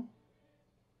matter, you know.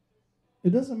 It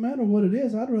doesn't matter what it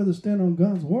is. I'd rather stand on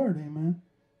God's word, amen,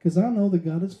 because I know that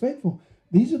God is faithful.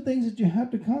 These are things that you have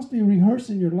to constantly rehearse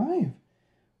in your life.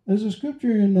 There's a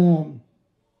scripture in,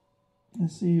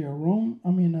 let's see here,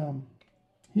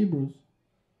 Hebrews.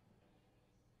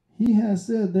 He has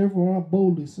said, therefore I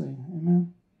boldly say,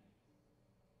 amen.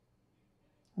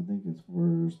 I think it's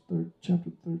chapter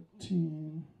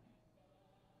 13.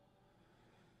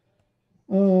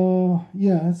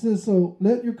 It says, so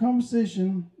let your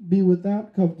conversation be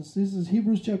without covetousness. This is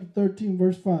Hebrews chapter 13,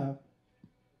 verse 5.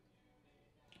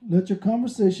 Let your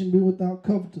conversation be without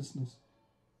covetousness.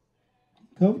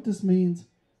 Covetous means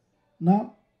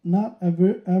not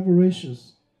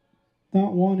avaricious,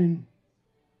 not wanting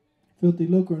filthy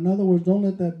lucre. In other words, don't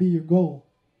let that be your goal,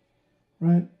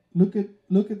 right? Look at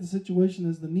the situation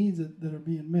as the needs that are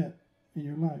being met in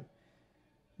your life.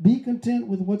 Be content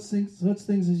with such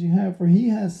things as you have, for he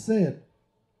has said,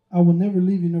 I will never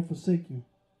leave you nor forsake you.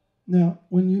 Now,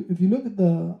 if you look at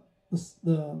the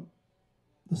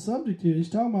subject here, he's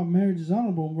talking about marriage is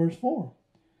honorable in verse 4.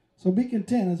 So be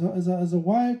content as a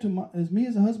wife as me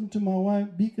as a husband to my wife.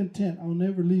 Be content. I'll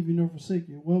never leave you nor forsake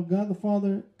you. Well, God the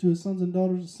Father to his sons and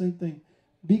daughters, the same thing.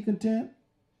 Be content.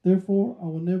 Therefore, I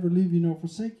will never leave you nor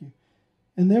forsake you.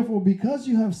 And therefore, because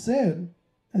you have said,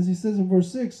 as he says in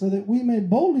verse 6, so that we may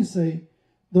boldly say,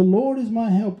 the Lord is my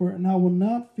helper, and I will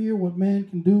not fear what man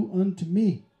can do unto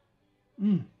me.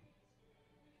 I'm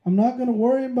not going to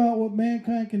worry about what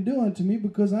mankind can do unto me,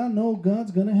 because I know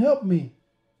God's going to help me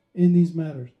in these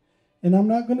matters. And I'm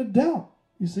not going to doubt,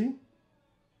 you see.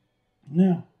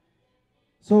 Now,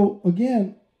 so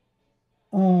again,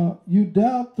 you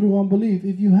doubt through unbelief.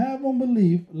 If you have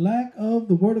unbelief, lack of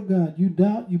the word of God, you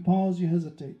doubt, you pause, you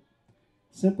hesitate.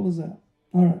 Simple as that.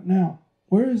 All right, now,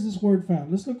 where is this word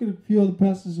found? Let's look at a few other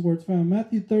passages where it's found.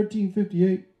 Matthew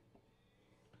 13:58.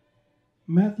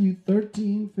 Matthew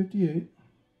 13:58.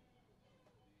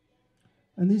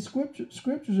 And these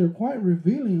scriptures are quite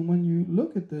revealing when you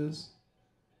look at this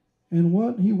and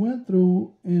what he went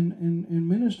through in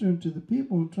ministering to the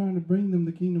people and trying to bring them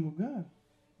the kingdom of God.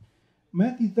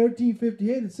 Matthew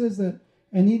 13:58, it says that,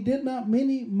 and he did not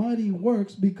many mighty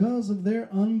works because of their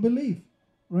unbelief.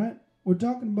 Right? We're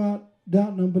talking about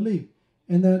doubt and unbelief.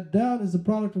 And that doubt is a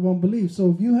product of unbelief.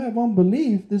 So if you have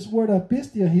unbelief, this word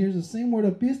apistia here is the same word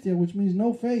apistia, which means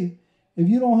no faith. If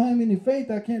you don't have any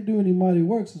faith, I can't do any mighty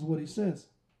works, is what he says.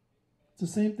 It's the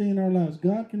same thing in our lives.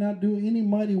 God cannot do any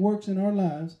mighty works in our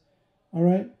lives, all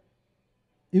right,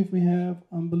 if we have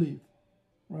unbelief,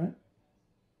 right?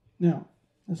 Now,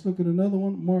 let's look at another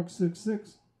one, Mark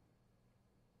 6:6.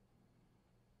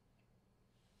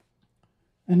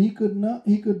 And he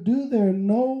could do there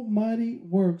no mighty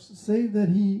works, save that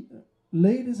he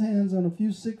laid his hands on a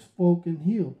few sick folk and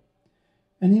healed.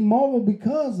 And he marveled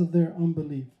because of their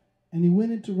unbelief. And he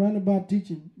went into run about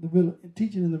teaching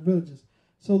in the villages.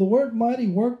 So the word mighty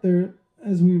work there,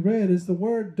 as we read, is the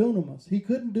word dunamis. He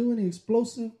couldn't do any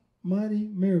explosive, mighty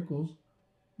miracles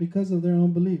because of their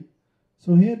unbelief.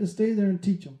 So he had to stay there and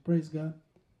teach them. Praise God.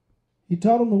 He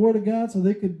taught them the word of God so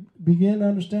they could begin to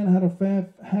understand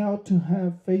how to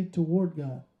have faith toward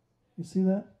God. You see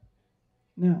that?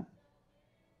 Now,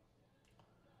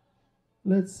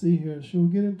 let's see here. Should we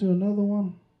get into another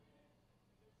one?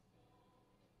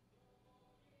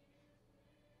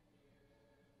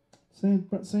 Same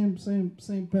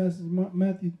passage.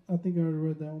 Matthew, I think I already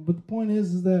read that one. But the point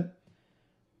is that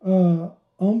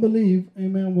unbelief,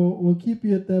 amen, will keep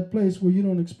you at that place where you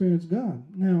don't experience God.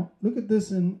 Now, look at this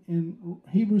in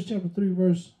Hebrews chapter 3,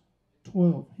 verse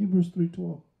 12. Hebrews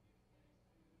 3:12.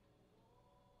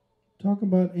 Talk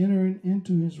about entering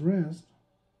into his rest,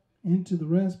 into the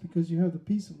rest because you have the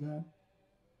peace of God.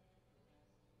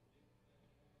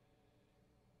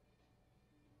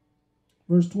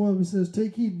 Verse 12, it says,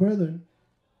 take heed, brethren,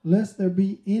 lest there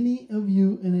be any of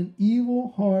you in an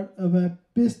evil heart of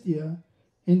apistia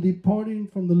in departing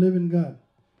from the living God.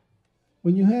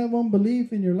 When you have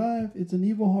unbelief in your life, it's an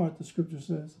evil heart, the scripture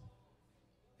says.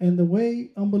 And the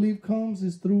way unbelief comes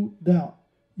is through doubt.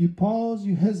 You pause,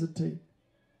 you hesitate.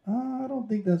 I don't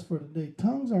think that's for today.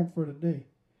 Tongues aren't for today.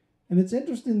 And it's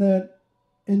interesting that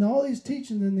in all these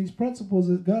teachings and these principles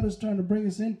that God is trying to bring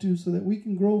us into so that we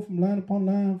can grow from line upon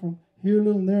line, from here a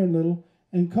little and there a little,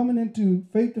 and coming into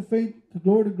faith to faith, to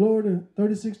glory, to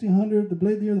 30, 60, 100, the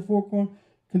blade, the ear, the fork, corn,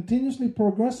 continuously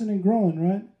progressing and growing,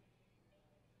 right,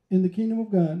 in the kingdom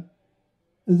of God,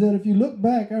 is that if you look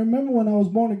back, I remember when I was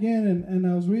born again and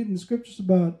I was reading the scriptures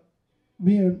about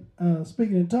being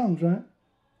speaking in tongues, right?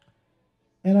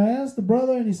 And I asked the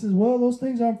brother, and he says, well, those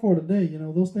things aren't for today. You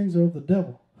know, those things are of the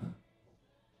devil.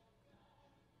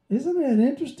 Isn't it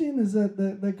interesting is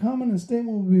that comment and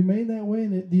statement will be made that way,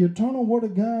 and that the eternal word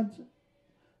of God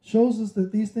shows us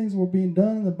that these things were being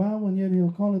done in the Bible, and yet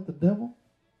he'll call it the devil?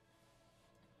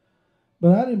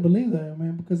 But I didn't believe that,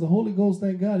 man, because the Holy Ghost,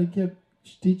 thank God, he kept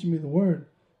teaching me the word.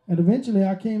 And eventually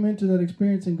I came into that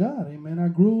experience in God, amen. I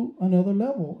grew another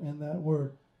level in that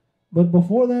word. But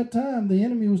before that time, the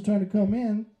enemy was trying to come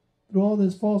in through all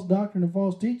this false doctrine and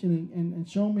false teaching and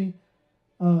show me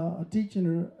a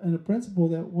teaching and a principle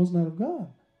that was not of God.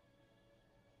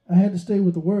 I had to stay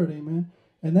with the word, amen.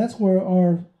 And that's where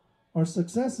our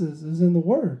success is in the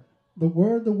word. The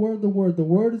word, the word, the word. The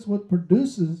word is what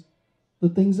produces the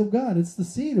things of God. It's the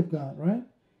seed of God, right?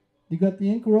 You got the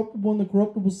incorruptible and the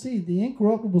corruptible seed. The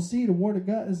incorruptible seed of word of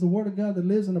God is the word of God that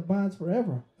lives and abides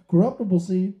forever, corruptible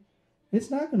seed,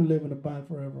 it's not going to live and abide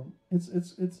forever. It's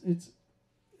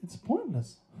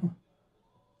pointless.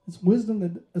 It's wisdom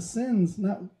that ascends,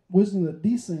 not wisdom that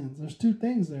descends. There's two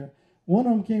things there. One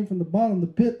of them came from the bottom, the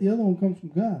pit. The other one comes from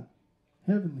God,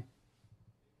 heavenly,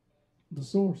 the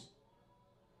source.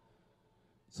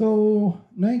 So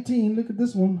 19, look at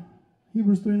this one,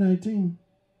 Hebrews 3:19.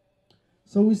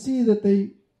 So we see that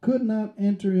they could not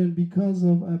enter in because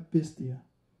of apistia.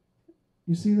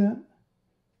 You see that?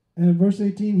 And verse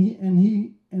 18,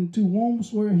 and to whom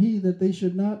swore he that they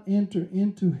should not enter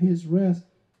into his rest,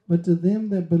 but to them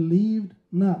that believed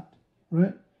not.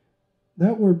 Right?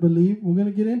 That word believe, we're going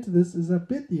to get into this, is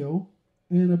apithio.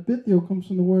 And apithio comes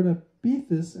from the word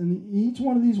apithis, and each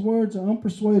one of these words are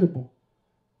unpersuadable.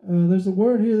 There's a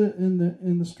word here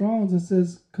in the Strongs that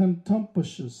says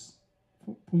contemptuous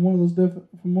from one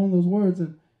of those words,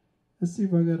 and let's see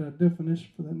if I got a definition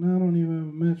for that. No, I don't even have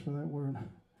a match for that word.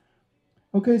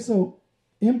 Okay, so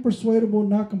impersuadable,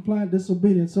 not compliant,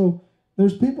 disobedient. So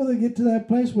there's people that get to that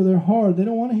place where they're hard. They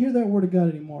don't want to hear that word of God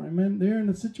anymore. Amen. They're in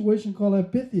a situation called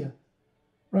apithia,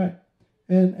 right?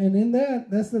 And in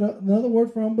that's another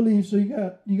word for unbelief. So you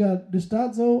got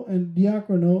distazo and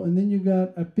diakono, and then you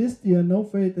got apistia, no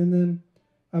faith, and then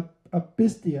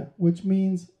apistia, which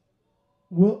means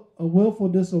a willful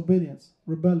disobedience,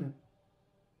 rebellion.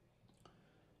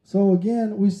 So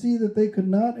again, we see that they could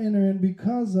not enter in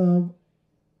because of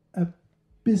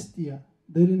apistia.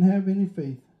 They didn't have any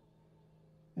faith.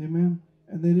 Amen.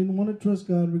 And they didn't want to trust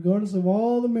God, regardless of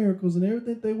all the miracles and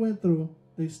everything they went through.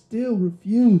 They still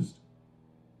refused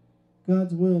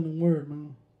God's will and word,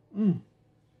 man.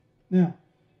 Now,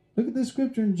 look at this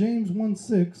scripture in James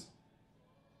 1:6.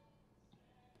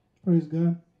 Praise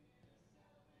God.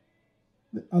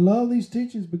 I love these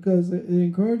teachings because it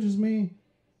encourages me.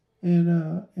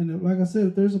 And like I said,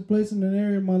 if there's a place in an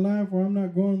area of my life where I'm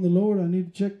not growing in the Lord, I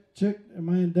need to check. Am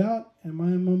I in doubt? Am I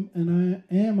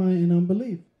in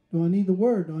unbelief? Do I need the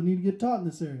word? Do I need to get taught in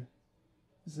this area?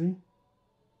 You see?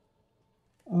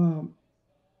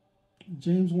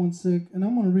 James 1:6, and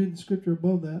I'm going to read the scripture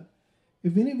above that.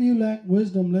 If any of you lack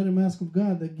wisdom, let him ask of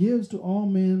God, that gives to all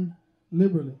men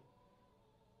liberally,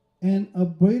 and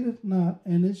upbraideth not,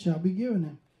 and it shall be given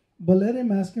him. But let him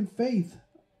ask in faith,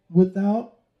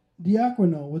 without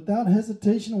diakono, without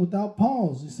hesitation, without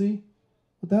pause. You see?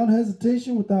 Without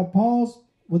hesitation, without pause,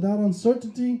 without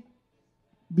uncertainty,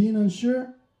 being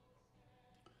unsure.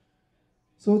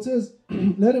 So it says,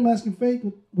 let him ask in faith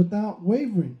without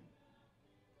wavering.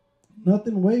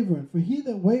 Nothing wavering. For he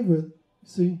that wavereth,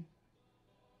 see.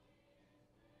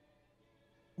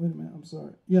 Wait a minute, I'm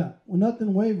sorry. Yeah, well,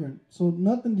 nothing wavering. So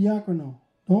nothing diakono.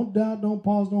 Don't doubt, don't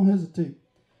pause, don't hesitate.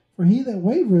 For he that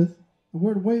wavereth, the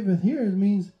word wavereth here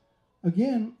means,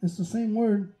 again, it's the same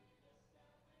word,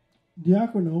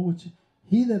 diakono, which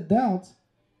he that doubts,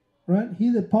 right? He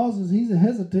that pauses, he that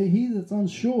hesitates, he that's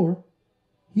unsure,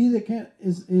 he that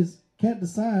can't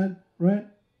decide, right?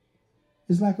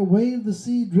 Is like a wave of the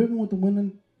sea driven with the wind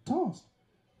and tossed.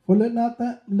 For let not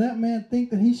that man think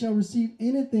that he shall receive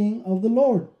anything of the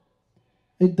Lord.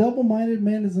 A double-minded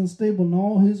man is unstable in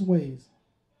all his ways.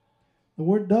 The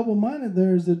word double-minded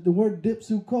there is the word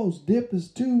dipsukos. Dip is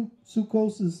two,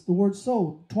 sukos is the word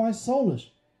soul, twice soulish.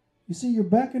 You see, you're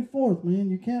back and forth, man.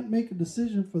 You can't make a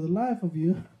decision for the life of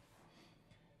you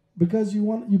because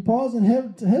you pause and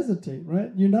hesitate,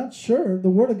 right? You're not sure. The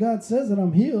word of God says that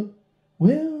I'm healed.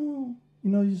 Well,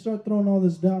 you start throwing all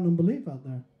this doubt and unbelief out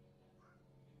there.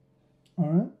 All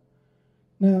right.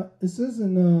 Now, it says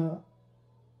in,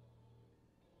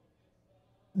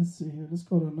 let's see here. Let's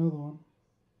go to another one.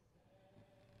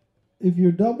 If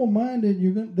you're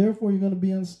double-minded, therefore you're going to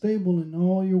be unstable in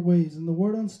all your ways. And the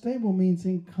word unstable means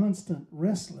inconstant,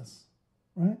 restless,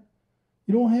 right?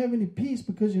 You don't have any peace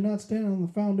because you're not standing on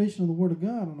the foundation of the word of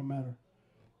God on the matter.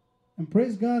 And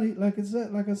praise God, like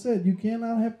I said, you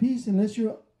cannot have peace unless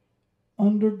you're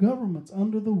under governments,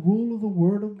 under the rule of the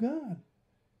word of God.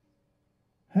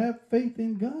 Have faith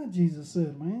in God, Jesus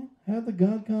said, man. Have the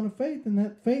God kind of faith, and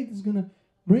that faith is going to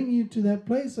bring you to that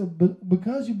place of,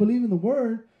 because you believe in the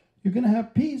word, you're going to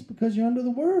have peace because you're under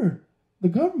the word, the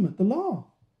government, the law,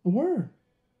 the word.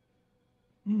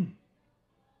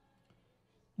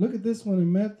 Look at this one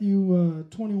in Matthew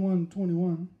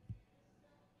 21:21.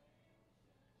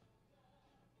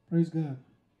 Praise God.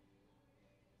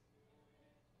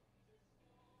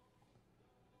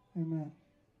 Amen.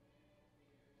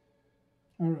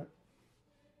 All right.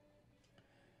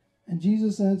 And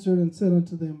Jesus answered and said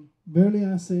unto them, Verily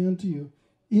I say unto you,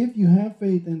 if you have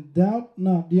faith and doubt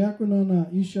not, diakono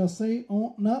not, you shall say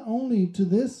not only to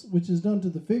this which is done to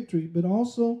the fig tree, but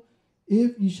also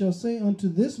if ye shall say unto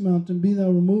this mountain, be thou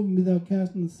removed, and be thou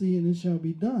cast in the sea, and it shall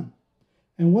be done.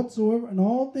 And whatsoever, and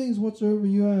all things whatsoever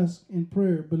you ask in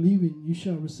prayer, believing, you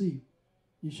shall receive.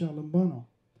 You shall lambano.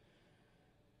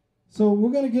 So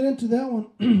we're going to get into that one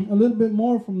a little bit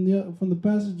more from the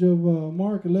passage of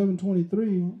Mark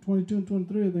 11:22 and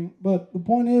 23, I think. But the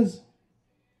point is,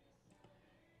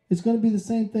 it's going to be the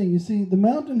same thing. You see, the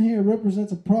mountain here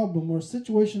represents a problem or a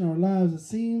situation in our lives that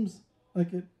seems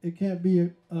like it can't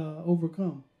be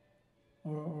overcome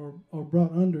or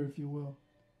brought under, if you will.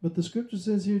 But the scripture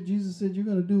says here, Jesus said, you're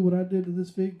going to do what I did to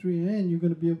this fig tree, and you're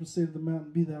going to be able to say to the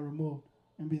mountain, be thou removed,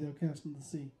 and be thou cast into the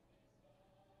sea.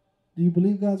 Do you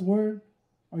believe God's word?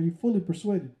 Are you fully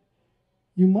persuaded?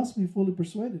 You must be fully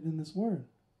persuaded in this word.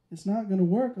 It's not going to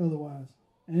work otherwise.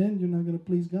 And you're not going to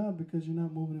please God because you're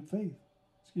not moving in faith.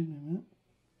 Excuse me a minute.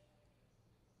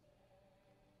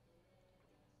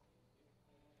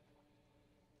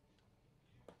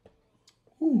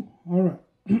 Ooh, all right.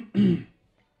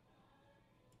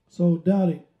 So,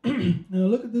 doubting. Now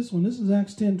look at this one. This is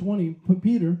Acts 10:20.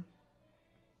 Peter,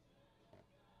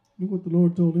 look what the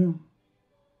Lord told him.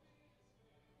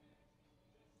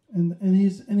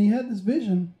 And he had this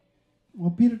vision.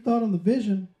 While Peter thought on the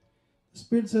vision, the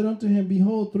Spirit said unto him,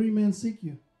 behold, 3 men seek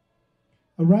you.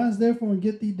 Arise therefore and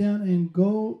get thee down and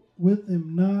go with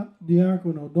them, not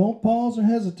diacono. Don't pause or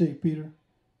hesitate, Peter.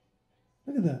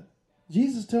 Look at that.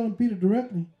 Jesus telling Peter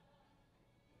directly,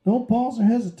 don't pause or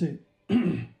hesitate,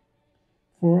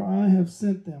 for I have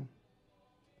sent them.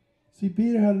 See,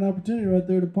 Peter had an opportunity right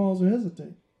there to pause or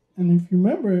hesitate. And if you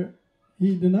remember,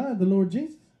 he denied the Lord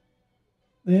Jesus.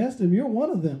 They asked him, you're one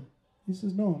of them. He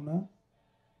says, no, I'm not.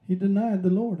 He denied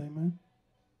the Lord, amen.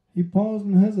 He paused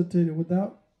and hesitated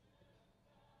without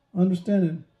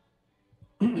understanding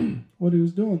what he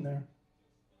was doing there.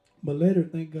 But later,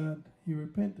 thank God, he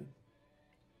repented.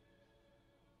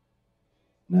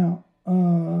 Now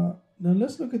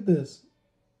let's look at this.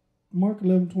 Mark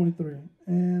 11:23.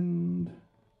 And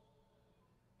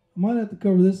I might have to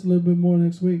cover this a little bit more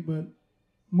next week, but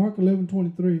Mark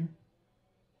 11:23.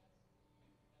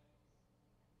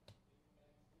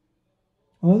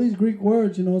 All these Greek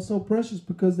words, it's so precious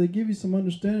because they give you some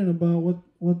understanding about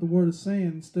what the word is saying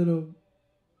instead of,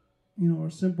 our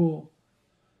simple,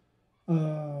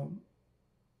 what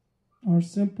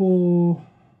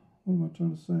am I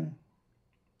trying to say?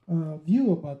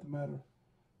 View about the matter.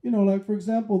 Like for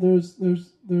example, there's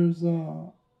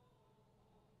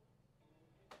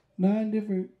 9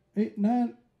 different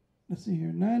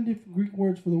Greek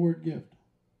words for the word gift.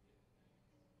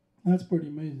 That's pretty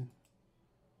amazing.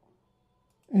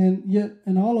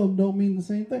 And all of them don't mean the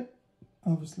same thing,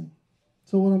 obviously.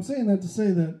 So what I'm saying that to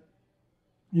say that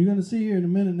you're going to see here in a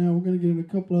minute now, we're going to get in a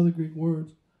couple other Greek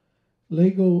words,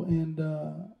 lego and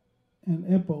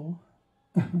epo.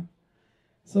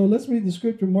 So let's read the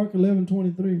scripture, Mark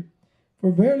 11:23.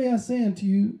 For verily I say unto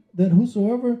you that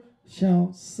whosoever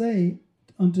shall say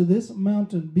unto this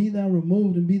mountain, be thou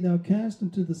removed and be thou cast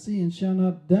into the sea, and shall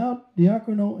not doubt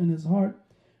diacono in his heart,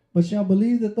 but shall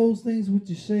believe that those things which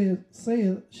he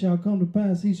saith shall come to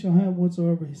pass, he shall have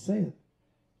whatsoever he saith.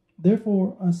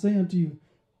 Therefore I say unto you,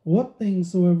 what things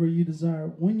soever you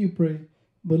desire, when you pray,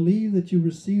 believe that you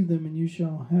receive them, and you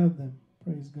shall have them.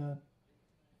 Praise God.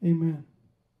 Amen.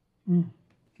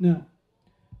 Now,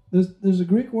 there's a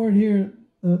Greek word here.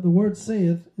 The word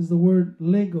saith is the word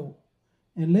lego.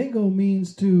 And lego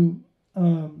means to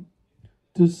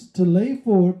lay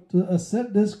forth, to a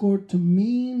set discord, to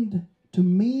mean, to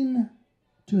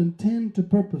intend, to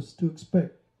purpose, to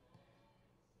expect.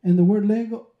 And the word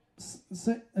lego is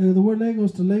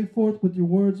to lay forth with your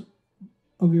words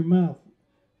of your mouth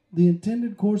the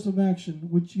intended course of action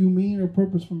which you mean or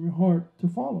purpose from your heart to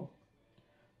follow.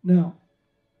 Now,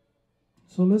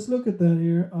 so let's look at that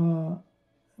here.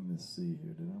 Let me see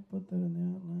here. Did I put that in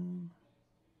the outline?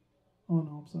 Oh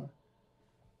no, I'm sorry.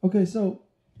 Okay, so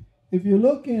if you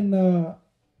look in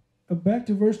back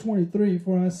to verse 23,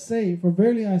 for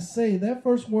verily I say, that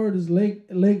first word is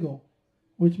lego,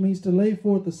 which means to lay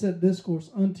forth a set discourse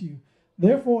unto you.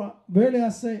 Therefore, verily I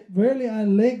say, verily I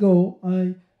lego,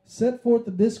 I set forth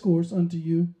the discourse unto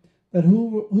you, that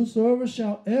whosoever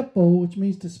shall epo, which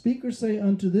means to speak or say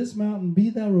unto this mountain, be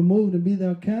thou removed and be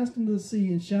thou cast into the sea,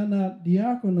 and shall not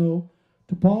diacono,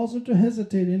 to pause or to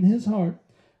hesitate in his heart,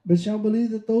 but shall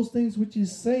believe that those things which he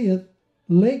saith,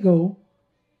 lego,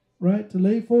 right, to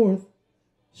lay forth,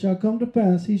 shall come to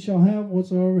pass, he shall have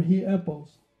whatsoever he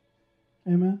epos.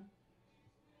 Amen.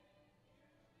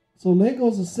 So lego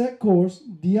is a set course,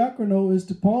 diacono is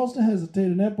to pause to hesitate,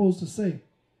 and epos to say.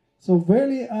 So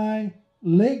verily I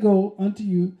lego unto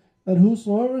you, that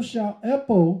whosoever shall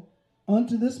epo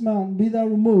unto this mountain, be thou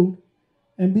removed,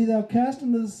 and be thou cast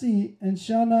into the sea, and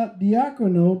shall not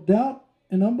diacono, doubt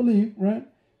and unbelief, right,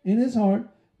 in his heart,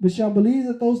 but shall believe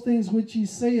that those things which he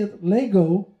saith,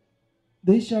 lego,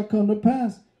 they shall come to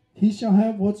pass. He shall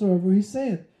have whatsoever he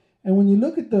saith. And when you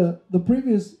look at the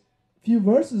previous few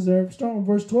verses there, starting with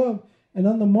verse 12, and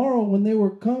on the morrow when they were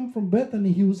come from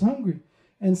Bethany, he was hungry.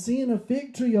 And seeing a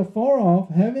fig tree afar off,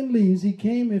 having leaves, he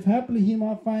came, if happily he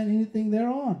might find anything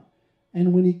thereon.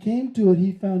 And when he came to it,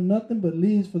 he found nothing but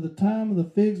leaves, for the time of the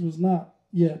figs was not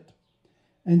yet.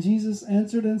 And Jesus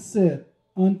answered and said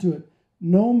unto it,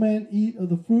 No man eat of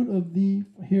the fruit of thee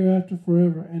hereafter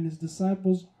forever. And his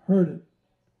disciples heard it.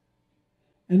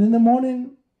 And in the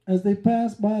morning, as they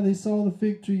passed by, they saw the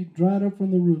fig tree dried up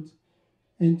from the roots.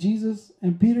 And Jesus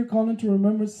and Peter, calling to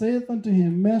remembrance, saith unto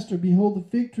him, Master, behold,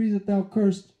 the fig tree that thou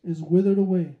cursed is withered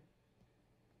away.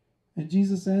 And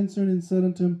Jesus answered and said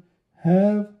unto him,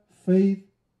 Have faith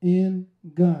in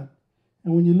God.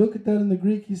 And when you look at that in the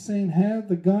Greek, he's saying, have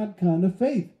the God kind of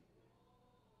faith.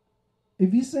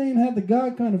 If he's saying have the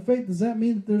God kind of faith, does that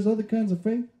mean that there's other kinds of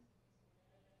faith?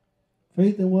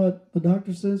 Faith in what the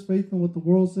doctor says, faith in what the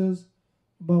world says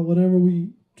about whatever we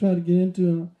try to get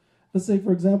into. Let's say,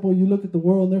 for example, you look at the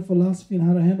world and their philosophy and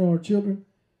how to handle our children,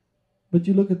 but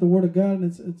you look at the Word of God and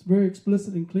it's very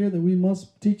explicit and clear that we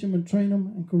must teach them and train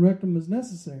them and correct them as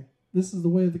necessary. This is the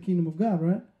way of the kingdom of God,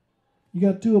 right? You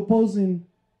got two opposing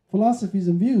philosophies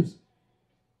and views.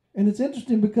 And it's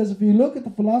interesting because if you look at the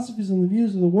philosophies and the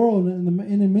views of the world and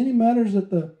in many matters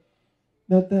that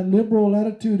liberal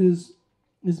attitude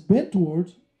is bent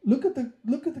towards, look at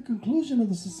the conclusion of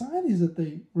the societies that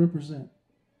they represent.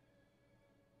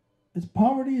 It's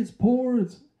poverty, it's poor,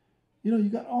 you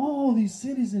got all these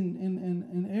cities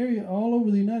and area all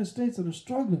over the United States that are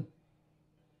struggling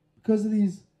because of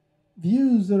these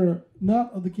views that are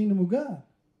not of the kingdom of God.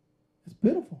 It's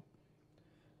pitiful.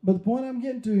 But the point I'm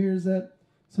getting to here is that,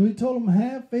 so he told them,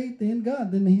 have faith in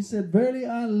God. Then he said, Verily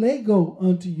I lego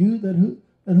unto you that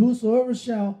whosoever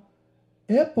shall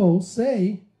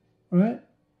say, right,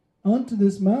 unto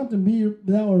this mountain, be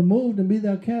thou removed, and be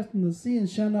thou cast into the sea, and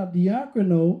shall not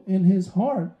diacono in his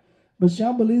heart, but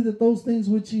shall believe that those things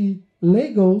which he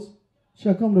legos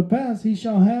shall come to pass, he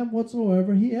shall have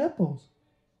whatsoever he epos.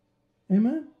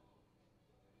 Amen?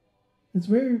 It's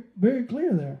very, very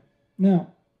clear there. Now,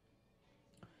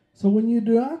 so when you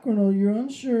diacono, you're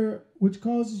unsure, which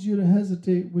causes you to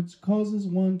hesitate, which causes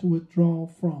one to withdraw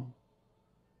from.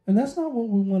 And that's not what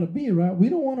we want to be, right? We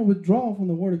don't want to withdraw from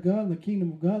the Word of God and the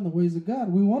kingdom of God and the ways of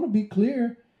God. We want to be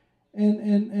clear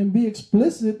and be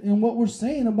explicit in what we're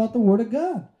saying about the Word of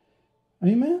God.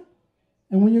 Amen?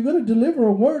 And when you're going to deliver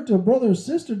a word to a brother or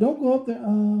sister, don't go up there,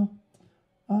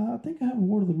 I think I have a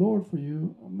word of the Lord for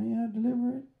you. May I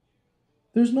deliver it?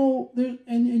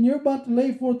 And you're about to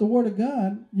lay forth the Word of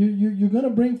God. You're going to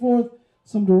bring forth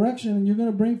some direction, and you're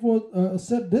going to bring forth a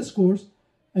set discourse.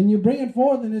 And you bring it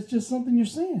forth, and it's just something you're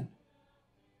saying.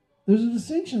 There's a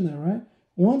distinction there, right?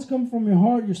 One's coming from your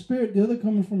heart, your spirit. The other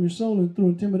coming from your soul and through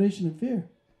intimidation and fear.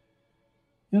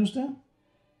 You understand?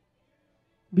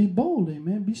 Be bold,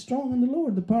 amen. Be strong in the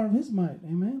Lord, the power of His might,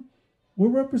 amen. We're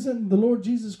representing the Lord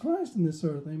Jesus Christ in this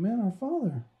earth, amen, our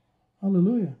Father.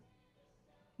 Hallelujah.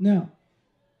 Now,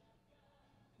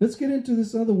 let's get into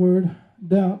this other word,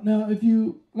 doubt. Now, if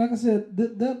you, like I said,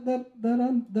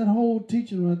 that whole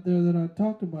teaching right there that I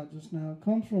talked about just now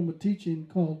comes from a teaching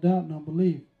called Doubt and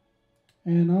Unbelief.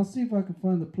 And I'll see if I can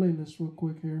find the playlist real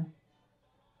quick here.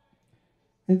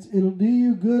 It'll do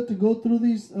you good to go through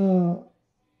these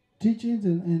teachings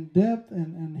in depth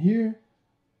and hear.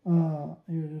 Here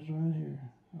it is right here.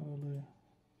 Hallelujah.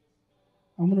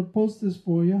 I'm going to post this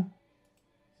for you.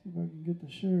 See if I can get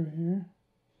the share here.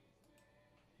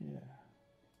 Yeah.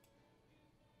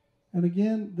 And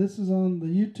again, this is on the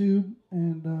YouTube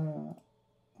and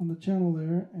on the channel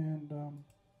there. And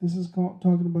this is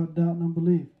talking about doubt and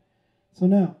unbelief. So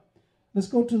now, let's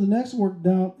go to the next word,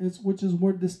 doubt, which is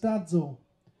word distazo.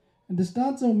 And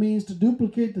distazo means to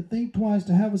duplicate, to think twice,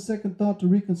 to have a second thought, to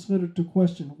reconsider, to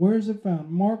question. Where is it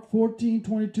found? Mark 14,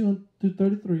 22 to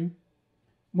 33.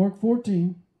 Mark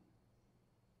 14,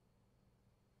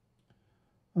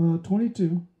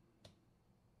 22.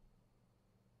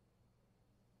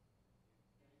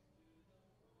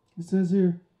 It says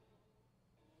here,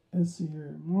 let's see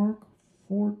here,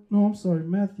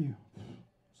 Matthew.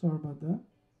 Sorry about that.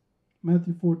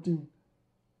 Matthew 14,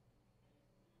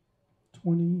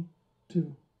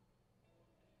 22.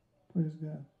 Praise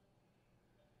God.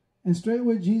 And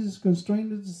straightway Jesus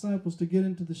constrained his disciples to get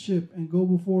into the ship and go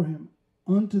before him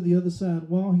unto the other side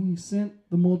while he sent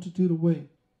the multitude away.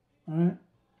 All right.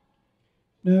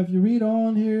 Now, if you read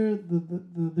on here,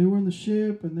 they were in the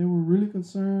ship and they were really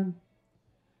concerned.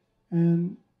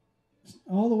 And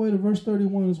all the way to verse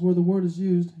 31 is where the word is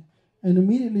used. And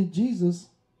immediately Jesus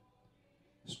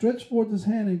stretched forth his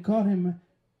hand and caught him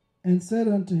and said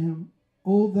unto him,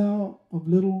 O thou of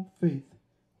little faith,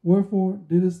 wherefore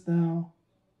didst thou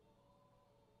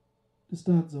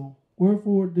distazo?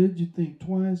 Wherefore did you think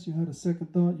twice? You had a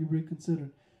second thought, you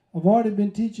reconsidered. I've already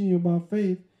been teaching you about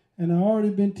faith, and I've already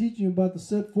been teaching you about the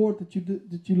set forth that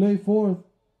you lay forth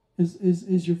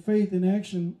is your faith in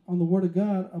action on the Word of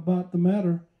God about the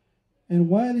matter. And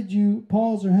why did you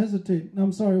pause or hesitate? No,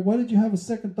 I'm sorry, why did you have a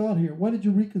second thought here? Why did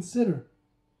you reconsider?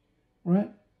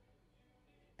 Right?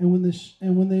 And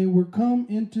when they were come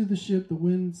into the ship, the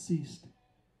wind ceased.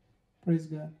 Praise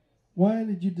God. Why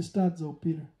did you distazo,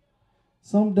 Peter?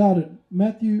 Some doubted.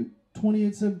 Matthew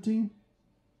 28:17.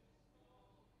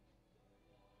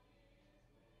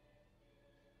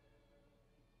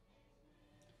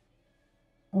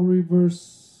 I'll read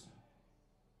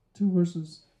two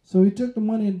verses. So he took the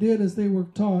money and did as they were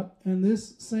taught, and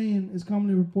this saying is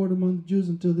commonly reported among the Jews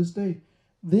until this day.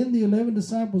 Then the 11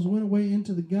 disciples went away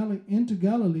into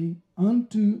Galilee,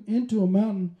 into a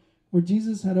mountain where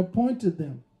Jesus had appointed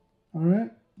them. All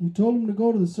right? He told them to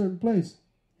go to the certain place.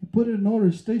 He put it in order.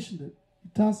 He stationed it. He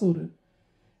tasseled it.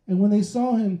 And when they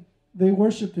saw him, they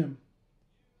worshipped him.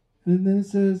 And then it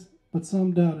says, but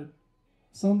some doubted.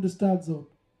 Some distazoed.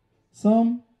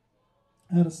 Some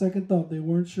had a second thought. They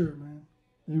weren't sure, man.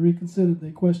 They reconsidered.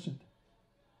 They questioned.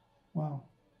 Wow.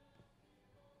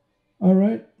 All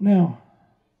right. Now,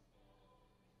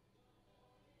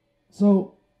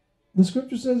 so the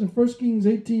scripture says in 1 Kings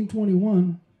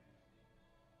 18:21,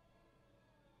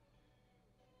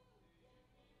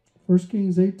 1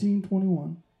 Kings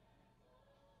 18:21,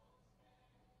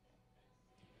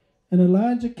 and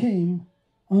Elijah came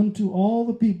unto all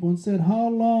the people and said, How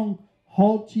long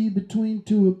halt ye between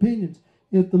two opinions?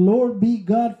 If the Lord be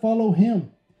God, follow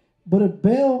him. But if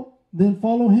Baal, then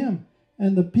follow him.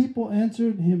 And the people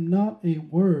answered him not a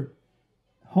word.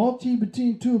 Halt ye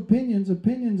between two opinions.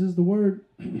 Opinions is the word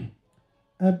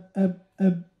ambivalence.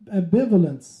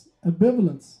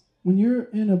 Ambivalence. When you're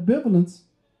in ambivalence,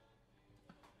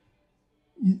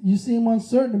 you seem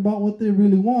uncertain about what they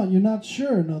really want. You're not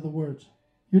sure, in other words.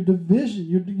 You're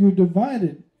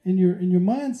divided in your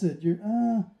mindset.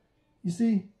 You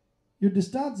see, you're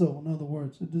distazo, in other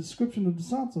words. The description of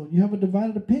distazo. You have a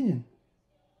divided opinion.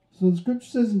 So the scripture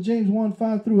says in James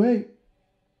 1:5-8.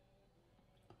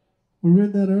 We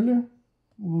read that earlier.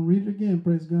 We'll read it again,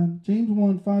 praise God. James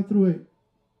 1:5-8.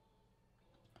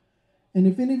 And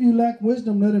if any of you lack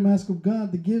wisdom, let him ask of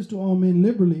God that gives to all men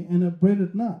liberally and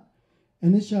upbraideth not,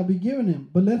 and it shall be given him.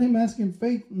 But let him ask in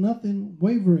faith, nothing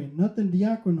wavering, nothing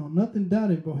diacono, nothing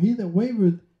doubting. For he that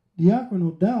wavereth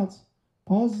diacono, doubts,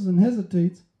 pauses and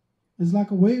hesitates, is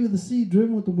like a wave of the sea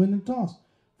driven with the wind and tossed.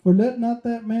 For let not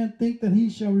that man think that he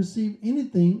shall receive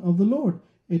anything of the Lord.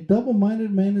 A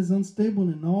double-minded man is unstable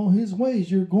in all his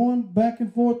ways. You're going back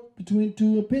and forth between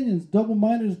two opinions.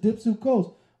 Double-minded is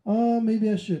dipsukos. Maybe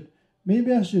I should.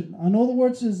 Maybe I shouldn't. I know the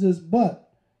word says this, but,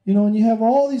 and you have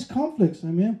all these conflicts,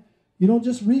 amen. You don't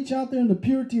just reach out there in the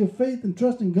purity of faith and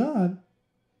trust in God,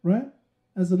 right,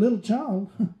 as a little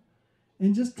child,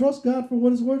 and just trust God for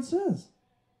what his word says.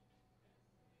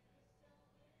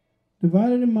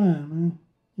 Divided in mind, man.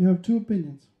 You have two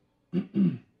opinions.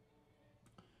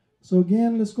 So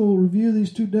again, let's go review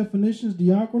these two definitions.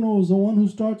 Diacono is the one who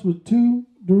starts with two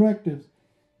directives.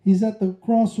 He's at the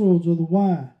crossroads or the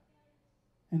Y,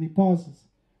 and he pauses.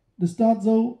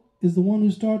 Distazo is the one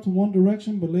who starts in one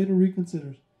direction but later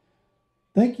reconsiders.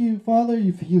 Thank you, Father.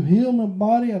 You healed my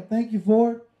body. I thank you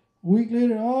for it. A week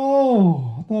later,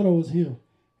 I thought I was healed.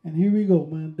 And here we go,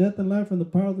 man. Death and life in the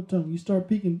power of the tongue. You start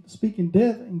speaking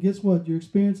death, and guess what? You're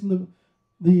experiencing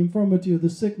the infirmity or the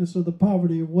sickness or the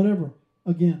poverty or whatever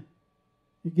again.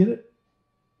 You get it?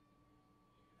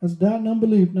 That's doubt and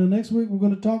unbelief. Now, next week, we're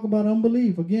going to talk about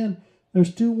unbelief. Again,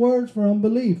 there's two words for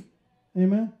unbelief.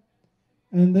 Amen?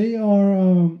 And they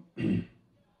are,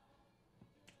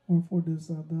 wherefore does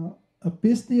that?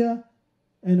 Apistia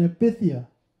and epithia.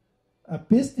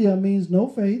 Apistia means no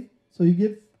faith. So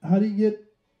how do you get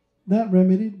that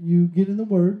remedied? You get in the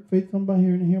word. Faith comes by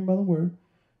hearing and hearing by the word.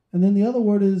 And then the other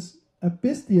word is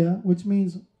apistia, which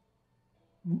means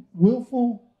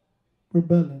willful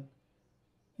rebellion.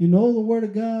 You know the word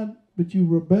of God, but you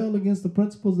rebel against the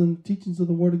principles and the teachings of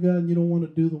the word of God, and you don't want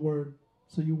to do the word.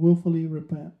 So you willfully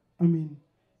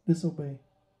disobey.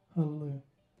 Hallelujah.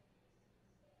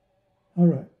 All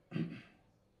right.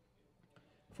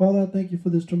 Father, I thank you for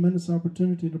this tremendous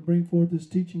opportunity to bring forth this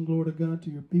teaching, glory to God, to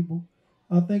your people.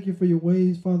 I thank you for your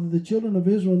ways, Father. The children of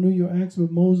Israel knew your acts,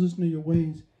 but Moses knew your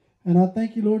ways. And I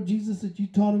thank you, Lord Jesus, that you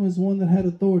taught him as one that had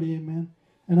authority. Amen.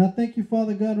 And I thank you,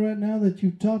 Father God, right now that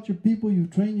you've taught your people,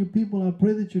 you've trained your people. I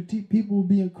pray that your people will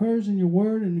be encouraged in your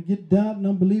word and get doubt and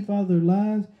unbelief out of their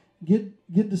lives. Get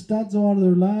the stadzo out of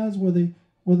their lives where they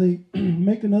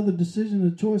make another decision,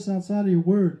 a choice outside of your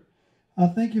word. I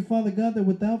thank you, Father God, that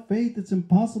without faith it's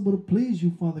impossible to please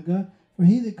you, Father God. For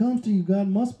he that comes to you, God,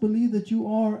 must believe that you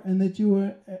are and that you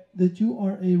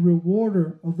are a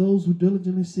rewarder of those who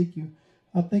diligently seek you.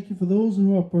 I thank you for those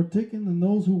who are partaking and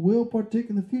those who will partake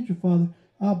in the future, Father.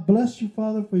 I bless you,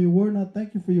 Father, for your word, and I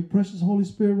thank you for your precious Holy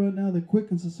Spirit right now that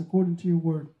quickens us according to your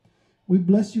word. We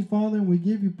bless you, Father, and we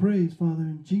give you praise, Father.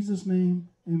 In Jesus' name,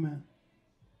 amen.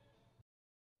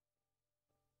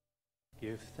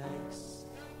 Give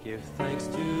thanks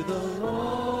to the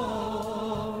Lord.